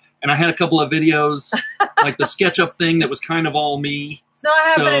I had a couple of videos, like the SketchUp thing that was kind of all me. It's not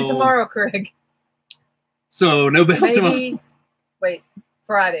happening tomorrow, Craig. So no bales tomorrow. Wait,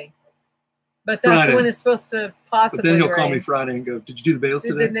 Friday. But that's Friday. When it's supposed to possibly But then he'll rain. Call me Friday and go, did you do the bales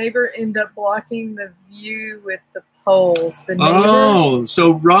today? Did the neighbor end up blocking the view with the poles? The neighbor? Oh,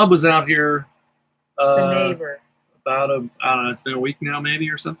 so Rob was out here. The neighbor. About I don't know, it's been a week now maybe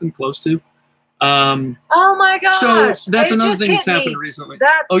or something, close to. Oh my gosh. So that's another thing that's happened recently.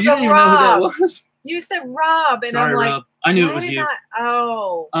 That's you didn't even know who that was? You said Rob, and sorry, I'm like, Rob. I knew it was you.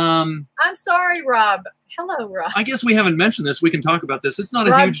 I'm sorry, Rob. Hello, Rob. I guess we haven't mentioned this. We can talk about this. It's not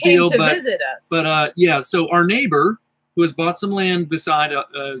Rob a huge deal, to visit us. But yeah. So our neighbor, who has bought some land beside,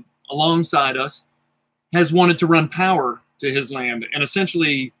 alongside us, has wanted to run power to his land, and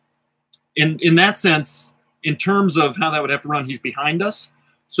essentially, in that sense, in terms of how that would have to run, he's behind us,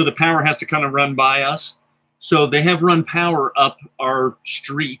 so the power has to kind of run by us. So they have run power up our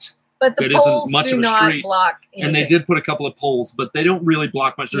street. But the poles do not block anything. And they did put a couple of poles, but they don't really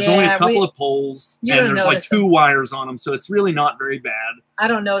block much. There's only a couple of poles, and there's like 2 wires on them, so it's really not very bad. I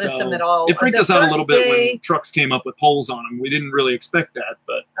don't notice them at all. It freaked us out a little bit when trucks came up with poles on them. We didn't really expect that,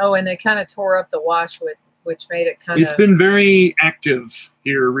 but and they kind of tore up the wash, which made it kind of. It's been very active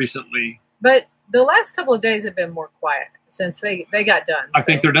here recently. But the last couple of days have been more quiet since they got done. I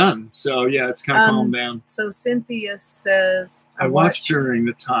think they're done. So yeah, it's kind of calmed down. So Cynthia says, I watched during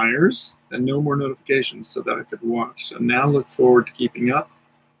the tires and no more notifications so that I could watch. So now look forward to keeping up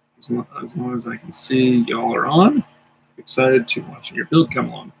as long as I can see y'all are on. Excited to watching your build come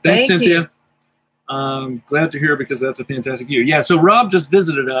along. Thanks, Cynthia. Glad to hear, because that's a fantastic view. Yeah, so Rob just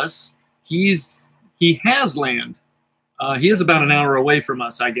visited us. He has land. He is about an hour away from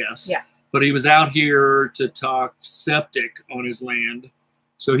us, I guess. Yeah. But he was out here to talk septic on his land.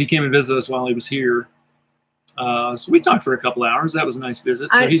 So he came and visited us while he was here. So we talked for a couple hours. That was a nice visit.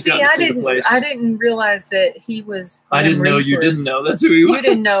 So he's got to see the place. I didn't realize that he was I didn't know you didn't know. That's who he was. You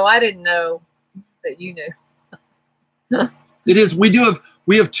didn't know. I didn't know that you knew. It is. We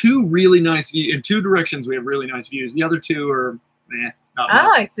have 2 really nice views. In 2 directions, we have really nice views. The other 2 are, not much. I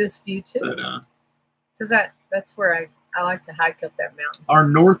like this view, too. Because that's where I like to hike up that mountain. Our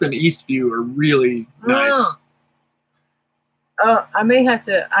north and east view are really nice. Oh,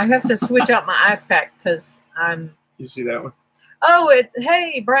 I have to switch out my ice pack because I'm. You see that one? Oh,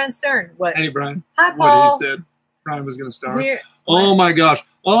 hey, Brian Stern. What? Hey, Brian. Hi, Paul. What he said. Brian was going to star. Oh my gosh.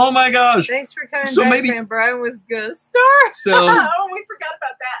 Oh my gosh. Thanks for coming back, maybe man. Brian was going to star. So. Oh, we forgot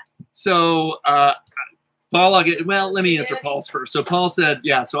about that. So, Paul, let me answer Paul's first. So Paul said,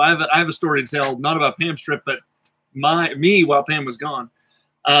 yeah. So I have a story to tell, not about Pam's trip, but me while Pam was gone.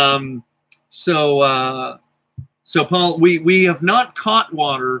 So Paul, we have not caught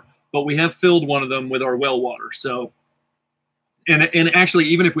water, but we have filled one of them with our well water. So, and actually,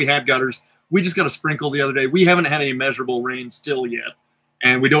 even if we had gutters, we just got a sprinkle the other day. We haven't had any measurable rain still yet,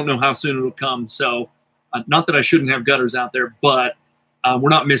 and we don't know how soon it'll come. So, not that I shouldn't have gutters out there, but we're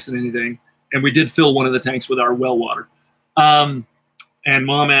not missing anything. And we did fill one of the tanks with our well water. And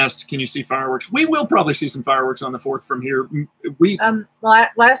Mom asked, "Can you see fireworks?" We will probably see some fireworks on the 4th from here.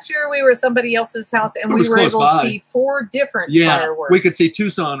 Last year we were at somebody else's house, and we were able to see 4 different fireworks. We could see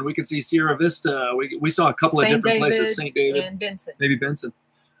Tucson. We could see Sierra Vista. We saw a couple of different places. St. David and Benson. Maybe Benson.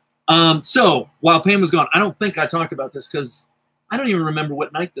 So while Pam was gone, I don't think I talked about this because I don't even remember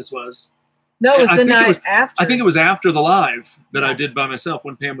what night this was. No, it was the night after. I think it was after the live that I did by myself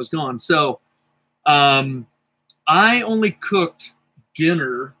when Pam was gone. So I only cooked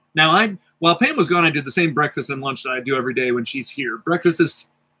dinner. Now, while Pam was gone, I did the same breakfast and lunch that I do every day when she's here. Breakfast is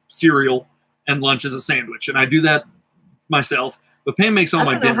cereal, and lunch is a sandwich, and I do that myself. But Pam makes all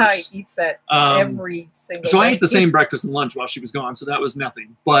my dinners. I don't know how he eats that every single day. So I ate the same breakfast and lunch while she was gone, so that was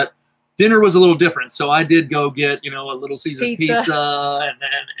nothing. But dinner was a little different. So I did go get, a Little Caesars pizza,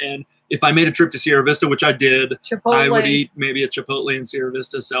 and if I made a trip to Sierra Vista, which I did, Chipotle. I would eat maybe a Chipotle in Sierra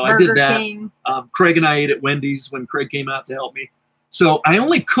Vista. So Burger I did that. King. Craig and I ate at Wendy's when Craig came out to help me. So I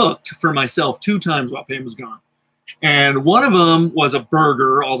only cooked for myself 2 times while Pam was gone. And one of them was a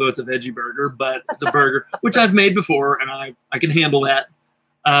burger, although it's a veggie burger, but it's a burger, which I've made before, and I can handle that.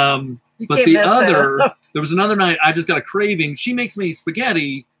 But the other, there was another night I just got a craving. She makes me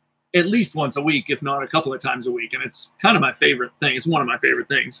spaghetti at least once a week, if not a couple of times a week. And it's kind of my favorite thing. It's one of my favorite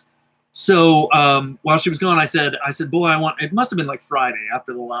things. So while she was gone, I said, boy, it must have been like Friday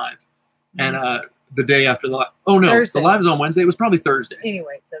after the live. And the day after the live. Oh, no, Thursday. The live was on Wednesday. It was probably Thursday.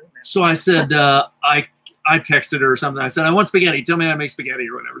 Anyway, it doesn't matter. So I said, I texted her or something. I said, I want spaghetti. Tell me how to make spaghetti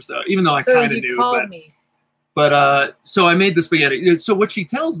or whatever. So even though I kind of knew. Called me. But so I made the spaghetti. So what she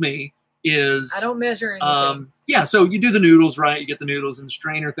tells me is, I don't measure anything. Yeah, so you do the noodles, right? You get the noodles in the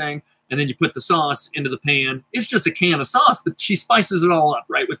strainer thing, and then you put the sauce into the pan. It's just a can of sauce, but she spices it all up,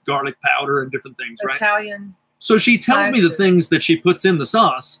 right, with garlic powder and different things, right? Italian. So she tells me the things that she puts in the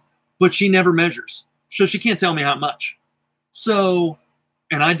sauce, but she never measures. So she can't tell me how much. So,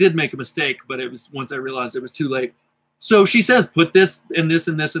 and I did make a mistake, but it was once I realized it was too late. So she says, put this and this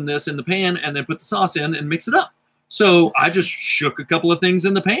and this and this in the pan, and then put the sauce in and mix it up. So I just shook a couple of things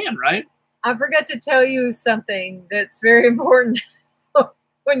in the pan, right? I forgot to tell you something that's very important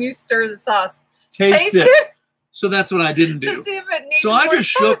when you stir the sauce. Taste it. So that's what I didn't do. To see if it needs so I just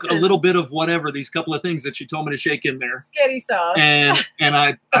shook spices. A little bit of whatever, these couple of things that she told me to shake in there. Spaghetti sauce. And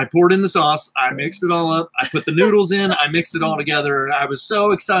I poured in the sauce. I mixed it all up. I put the noodles in. I mixed it all together. And I was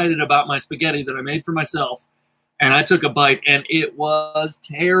so excited about my spaghetti that I made for myself. And I took a bite, and it was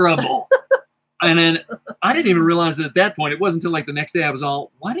terrible. And then I didn't even realize that at that point. It wasn't until like the next day I was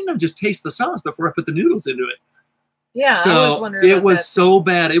all, why didn't I just taste the sauce before I put the noodles into it? Yeah, so I was wondering it was so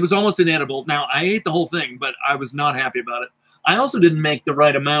bad. It was almost inedible. Now, I ate the whole thing, but I was not happy about it. I also didn't make the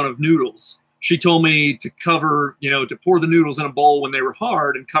right amount of noodles. She told me to cover, to pour the noodles in a bowl when they were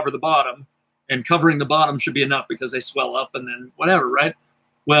hard and cover the bottom. And covering the bottom should be enough because they swell up and then whatever, right?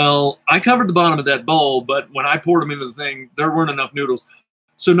 Well, I covered the bottom of that bowl, but when I poured them into the thing, there weren't enough noodles.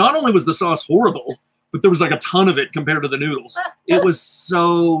 So not only was the sauce horrible, but there was like a ton of it compared to the noodles. It was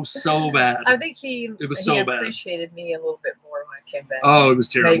so bad. I think he bad. Appreciated me a little bit more when I came back. Oh, it was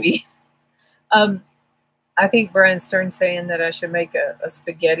terrible. Maybe. I think Brian Stern's saying that I should make a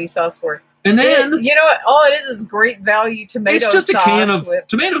spaghetti sauce for. And then you know what? All it is great value tomato sauce. It's just a can of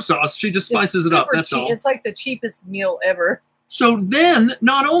tomato sauce. She just spices it up. That's all. It's like the cheapest meal ever. So then,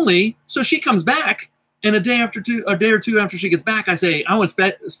 not only, so she comes back. And a day or two after she gets back, I say, I want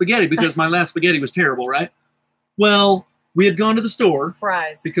spaghetti because my last spaghetti was terrible, right? Well, we had gone to the store.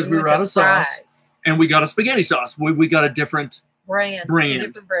 Fries. Because we were out of sauce. And we got a spaghetti sauce. We got a different brand. A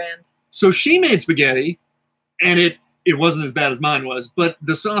different brand. So she made spaghetti, and it wasn't as bad as mine was. But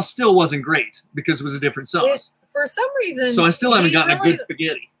the sauce still wasn't great because it was a different sauce. For some reason. So I still haven't gotten a good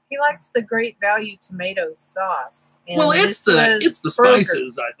spaghetti. He likes the great value tomato sauce. And well, it's the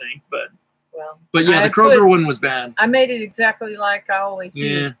spices, I think, but yeah, the Kroger one was bad. I made it exactly like I always do.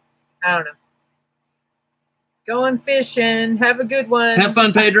 Yeah. I don't know. Going fishing. Have a good one. Have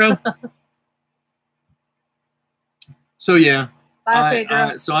fun, Pedro. So yeah. Bye,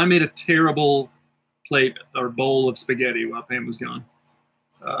 Pedro. So I made a terrible plate or bowl of spaghetti while Pam was gone.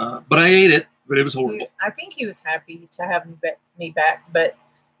 But I ate it, but it was horrible. I think he was happy to have me back, but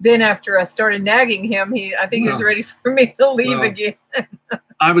then after I started nagging him, I think he was ready for me to leave again.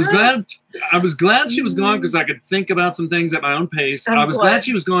 I was glad she was gone because I could think about some things at my own pace. I was glad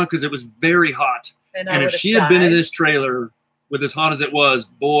she was gone because it was very hot. And if she had been in this trailer with as hot as it was,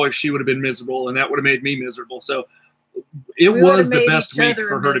 boy, she would have been miserable, and that would have made me miserable. So it was the best week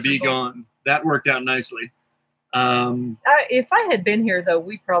for her to be gone. That worked out nicely. If I had been here, though,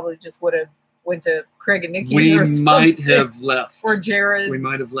 we probably just would have went to Craig and Nikki's. We might have left. Or Jared's. We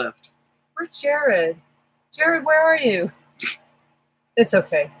might have left. Where's Jared? Jared, where are you? It's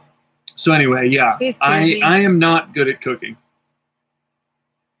okay. So anyway, yeah, he's busy. I am not good at cooking.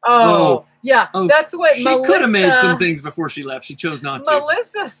 Oh, yeah, that's what she could have made some things before she left. She chose not to.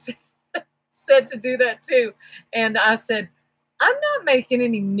 Melissa said to do that too, and I said, I'm not making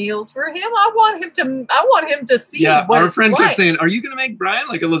any meals for him. I want him to see. Yeah, what our friend kept like. Saying, "Are you going to make Brian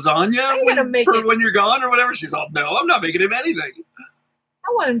like a lasagna when you're gone or whatever?" She's all, "No, I'm not making him anything.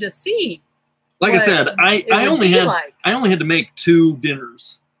 I want him to see." Like I said, I only had to make 2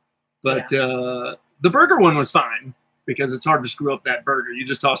 dinners, but the burger one was fine because it's hard to screw up that burger. You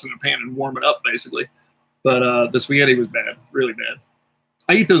just toss it in a pan and warm it up, basically. But the spaghetti was bad, really bad.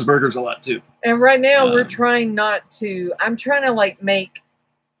 I eat those burgers a lot too. And right now we're trying not to. I'm trying to like make.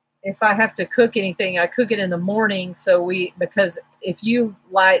 If I have to cook anything, I cook it in the morning. Because if you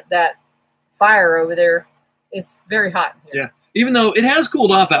light that fire over there, it's very hot in here. Yeah. Even though it has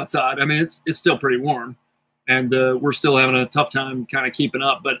cooled off outside, I mean, it's still pretty warm. And we're still having a tough time kind of keeping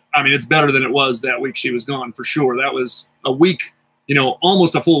up. But, I mean, it's better than it was that week she was gone, for sure. That was a week, you know,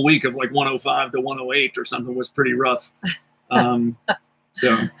 almost a full week of like 105 to 108 or something was pretty rough.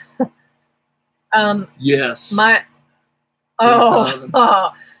 Yes.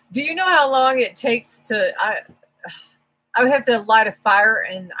 Do you know how long it takes to, I would have to light a fire,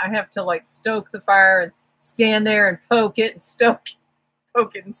 and I have to like stoke the fire and stand there and poke it and stoke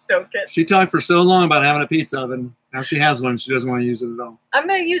it. She talked for so long about having a pizza oven. Now she has one. She doesn't want to use it at all. I'm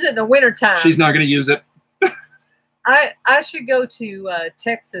going to use it in the wintertime. She's not going to use it. I should go to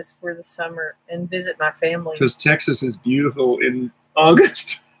Texas for the summer and visit my family. Because Texas is beautiful in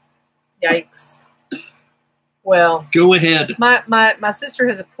August. Yikes. Well. Go ahead. My sister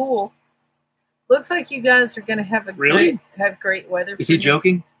has a pool. Looks like you guys are going to have great weather. Is he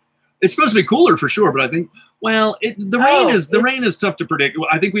joking? It's supposed to be cooler for sure, but I think, well, the rain is tough to predict.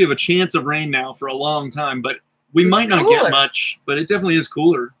 I think we have a chance of rain now for a long time, but we might not get much. But it definitely is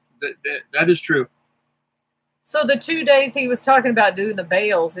cooler. That is true. So the 2 days he was talking about doing the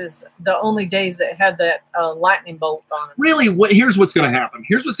bales is the only days that had that lightning bolt on it. Really, here's what's going to happen.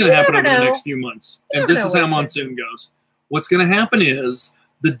 Here's what's going to happen over the next few months, and this is how monsoon goes. What's going to happen is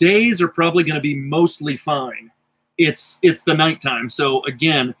the days are probably going to be mostly fine. It's the nighttime. So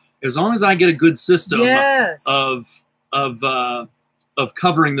again, as long as I get a good system of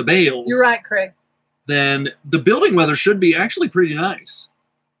covering the bales, you're right, Craig. Then the building weather should be actually pretty nice.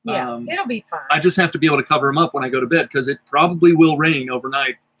 Yeah, it'll be fine. I just have to be able to cover them up when I go to bed because it probably will rain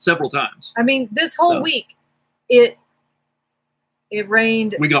overnight several times. I mean, this whole week, it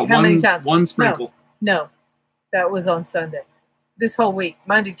rained. We got many times? One sprinkle. No, that was on Sunday. This whole week,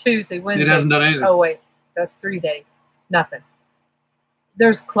 Monday, Tuesday, Wednesday. It hasn't done anything. Oh wait, that's 3 days. Nothing.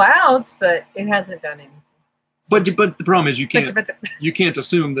 There's clouds, but it hasn't done anything. But the problem is you can't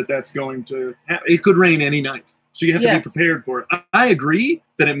assume that that's going to happen. It could rain any night. So you have to be prepared for it. I agree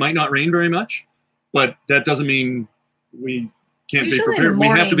that it might not rain very much, but that doesn't mean we can't be prepared. We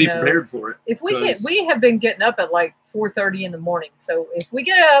have to be prepared for it. If we have been getting up at like 4:30 in the morning. So if we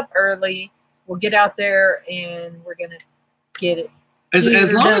get up early, we'll get out there and we're gonna get it.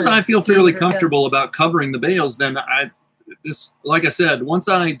 As long as I feel fairly comfortable about covering the bales, then like I said, once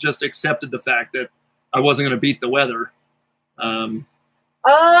I just accepted the fact that I wasn't going to beat the weather. Olé.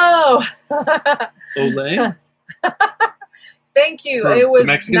 Thank you. It was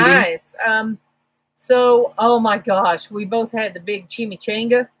nice. So, oh my gosh, we both had the big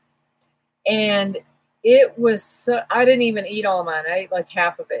chimichanga, and it was so, I didn't even eat all mine. I ate like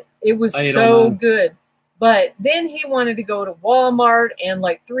half of it. It was so good. But then he wanted to go to Walmart and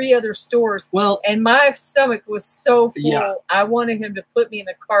like 3 other stores. Well, and my stomach was so full. Yeah. I wanted him to put me in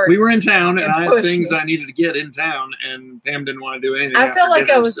a cart. We were in town, and I had things I needed to get in town, and Pam didn't want to do anything. I felt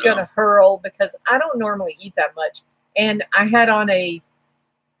like I was going to hurl because I don't normally eat that much. And I had on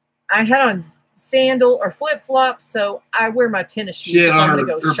sandal or flip flops, so I wear my tennis shoes. She had on her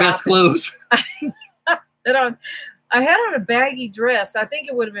best clothes. I had on a baggy dress. I think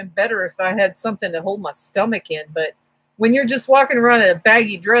it would have been better if I had something to hold my stomach in. But when you're just walking around in a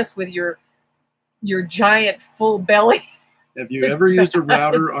baggy dress with your giant full belly. Have you ever used a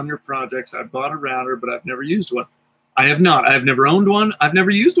router on your projects? I bought a router, but I've never used one. I have not. I've never owned one. I've never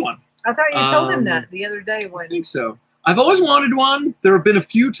used one. I thought you told him that the other day. I think so. I've always wanted one. There have been a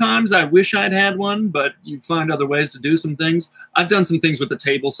few times I wish I'd had one, but you find other ways to do some things. I've done some things with the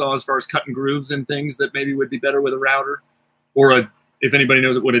table saw as far as cutting grooves and things that maybe would be better with a router. Or if anybody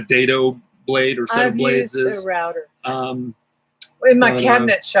knows what a dado blade or set of blades is. I've used a router. In my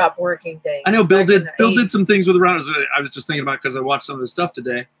cabinet shop working days. I know Bill did some things with the routers. I was just thinking about because I watched some of his stuff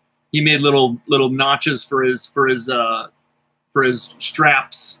today. He made little notches for his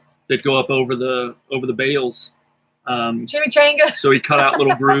straps that go up over the bales. Chimichanga. So he cut out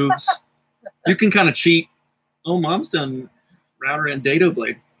little grooves. You can kind of cheat. Oh, Mom's done router and dado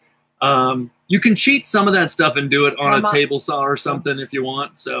blade. You can cheat some of that stuff and do it on a table saw or something if you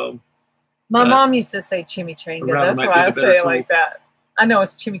want. So my mom used to say chimichanga. That's why I say it like that. I know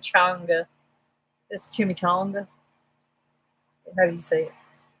it's chimichanga. It's chimichanga. How do you say it?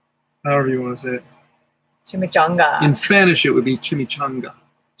 However you want to say it. Chimichanga. In Spanish, it would be chimichanga.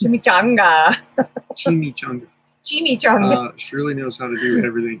 Chimichanga. Chimichanga. Chimichanga. Shirley knows how to do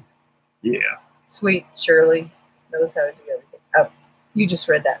everything. Yeah. Sweet Shirley knows how to do everything. Oh, you just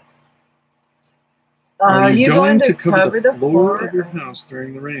read that. Are you going to cover the floor of your house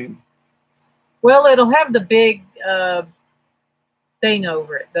during the rain? Well, it'll have the big thing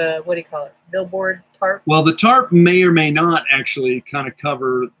over it. The, what do you call it? Billboard tarp? Well, the tarp may or may not actually kind of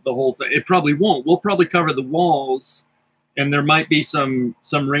cover the whole thing. It probably won't. We'll probably cover the walls, and there might be some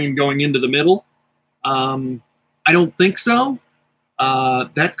rain going into the middle. I don't think so.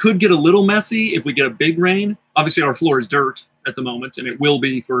 That could get a little messy if we get a big rain. Obviously, our floor is dirt at the moment, and it will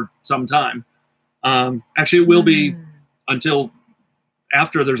be for some time. Actually, it will be until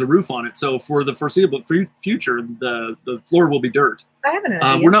after there's a roof on it. So for the foreseeable future, the floor will be dirt. I have an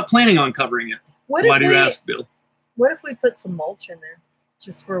idea. We're not planning on covering it. Why do you ask, Bill? What if we put some mulch in there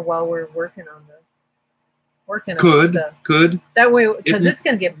just for while we're working on stuff? Could. That way, because it's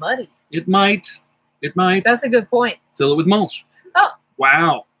going to get muddy. It might. It might. That's a good point. Fill it with mulch. Oh.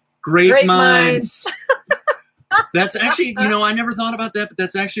 Wow. Great minds. That's actually, I never thought about that, but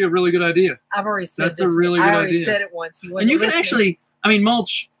that's actually a really good idea. I've already said that's a really good idea. I already said it once. He wasn't and you can listening. actually,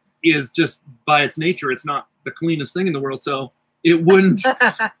 mulch is just by its nature, it's not the cleanest thing in the world. So it wouldn't,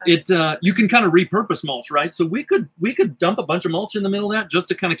 you can kind of repurpose mulch, right? So we could dump a bunch of mulch in the middle of that just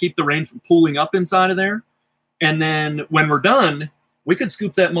to kind of keep the rain from pooling up inside of there. And then when we're done, we could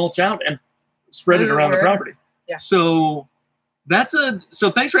scoop that mulch out and spread it around the property. Yeah. So so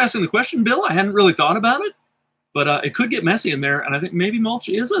thanks for asking the question, Bill. I hadn't really thought about it, but it could get messy in there. And I think maybe mulch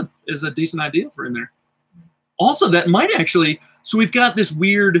is a decent idea for in there. Also, that might actually, so we've got this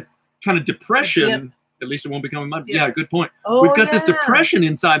weird kind of depression. At least it won't become mud. Yeah, good point. Oh, we've got this depression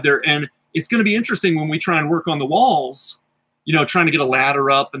inside there, and it's going to be interesting when we try and work on the walls, trying to get a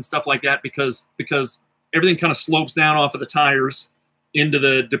ladder up and stuff like that, because everything kind of slopes down off of the tires into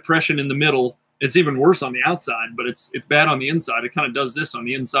the depression in the middle. It's even worse on the outside, but it's bad on the inside. It kind of does this on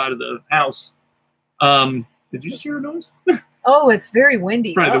the inside of the house. Did you just hear a noise? Oh, it's very windy.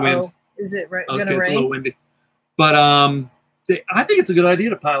 It's probably the wind. Is it going to rain? rain? It's a little windy. But I think it's a good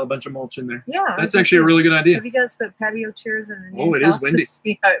idea to pile a bunch of mulch in there. Yeah. That's actually a really good idea. Have you guys put patio chairs in the new house? Oh, it is windy. To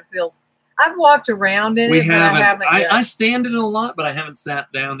see how it feels. I've walked around in it, but I haven't yet. I stand in it a lot, but I haven't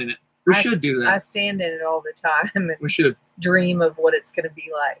sat down in it. We should do that. I stand in it all the time. And we should dream of what it's going to be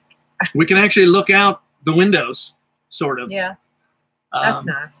like. We can actually look out the windows, sort of. Yeah. That's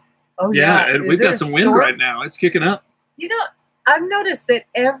nice. Oh, yeah. We've got some wind right now. It's kicking up. I've noticed that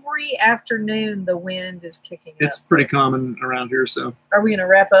every afternoon the wind is kicking up. It's pretty common around here. So, are we going to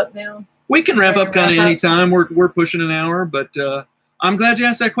wrap up now? We can wrap up kind of any time. We're pushing an hour, but I'm glad you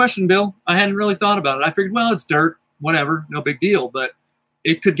asked that question, Bill. I hadn't really thought about it. I figured, well, it's dirt, whatever, no big deal. But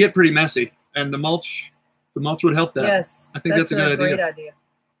it could get pretty messy, and the mulch would help that. Yes, I think that's a good great idea.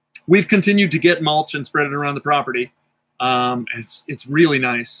 We've continued to get mulch and spread it around the property. And it's really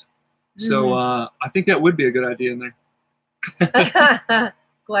nice. So I think that would be a good idea in there.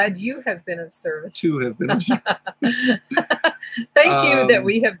 Glad you have been of service. To have been of service. Thank you that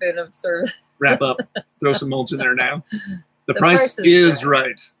we have been of service. Wrap up. Throw some mulch in there now. The price is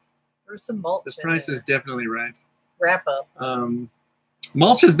right. Throw some mulch in there. The price is definitely right. Wrap up.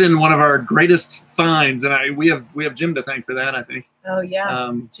 Mulch has been one of our greatest finds, and we have Jim to thank for that, I think. Oh,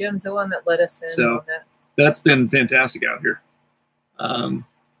 yeah. Jim's the one that let us in on that. That's been fantastic out here.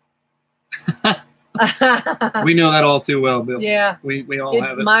 We know that all too well, Bill. Yeah. We all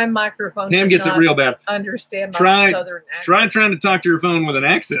have it. My microphone Pam gets it real bad. Understand my southern accent. Trying to talk to your phone with an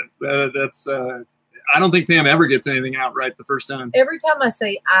accent. That's I don't think Pam ever gets anything out right the first time. Every time I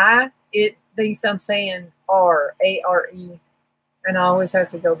say it thinks I'm saying R, A-R-E, and I always have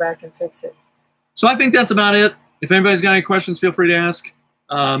to go back and fix it. So I think that's about it. If anybody's got any questions, feel free to ask.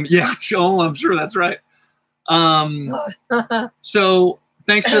 Yeah, Joel, I'm sure that's right. So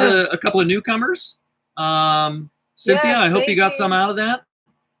thanks to a couple of newcomers. Cynthia, yes, I hope you got some out of that.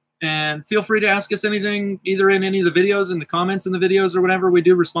 And feel free to ask us anything, either in any of the videos, in the comments in the videos or whatever. We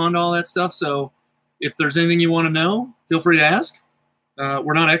do respond to all that stuff. So if there's anything you want to know, feel free to ask.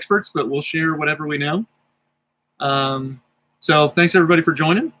 We're not experts, but we'll share whatever we know. So thanks everybody for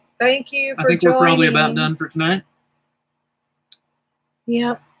joining. Thank you for I think joining. We're probably about done for tonight.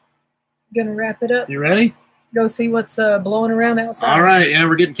 Yep. Gonna wrap it up. You ready? Go see what's blowing around outside. All right. Yeah,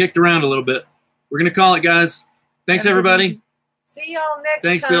 we're getting kicked around a little bit. We're going to call it, guys. Thanks, everybody. See y'all next time.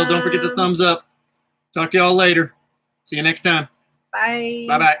 Thanks, Bill. Don't forget to thumbs up. Talk to y'all later. See you next time. Bye.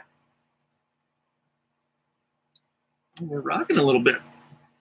 Bye-bye. We're rocking a little bit.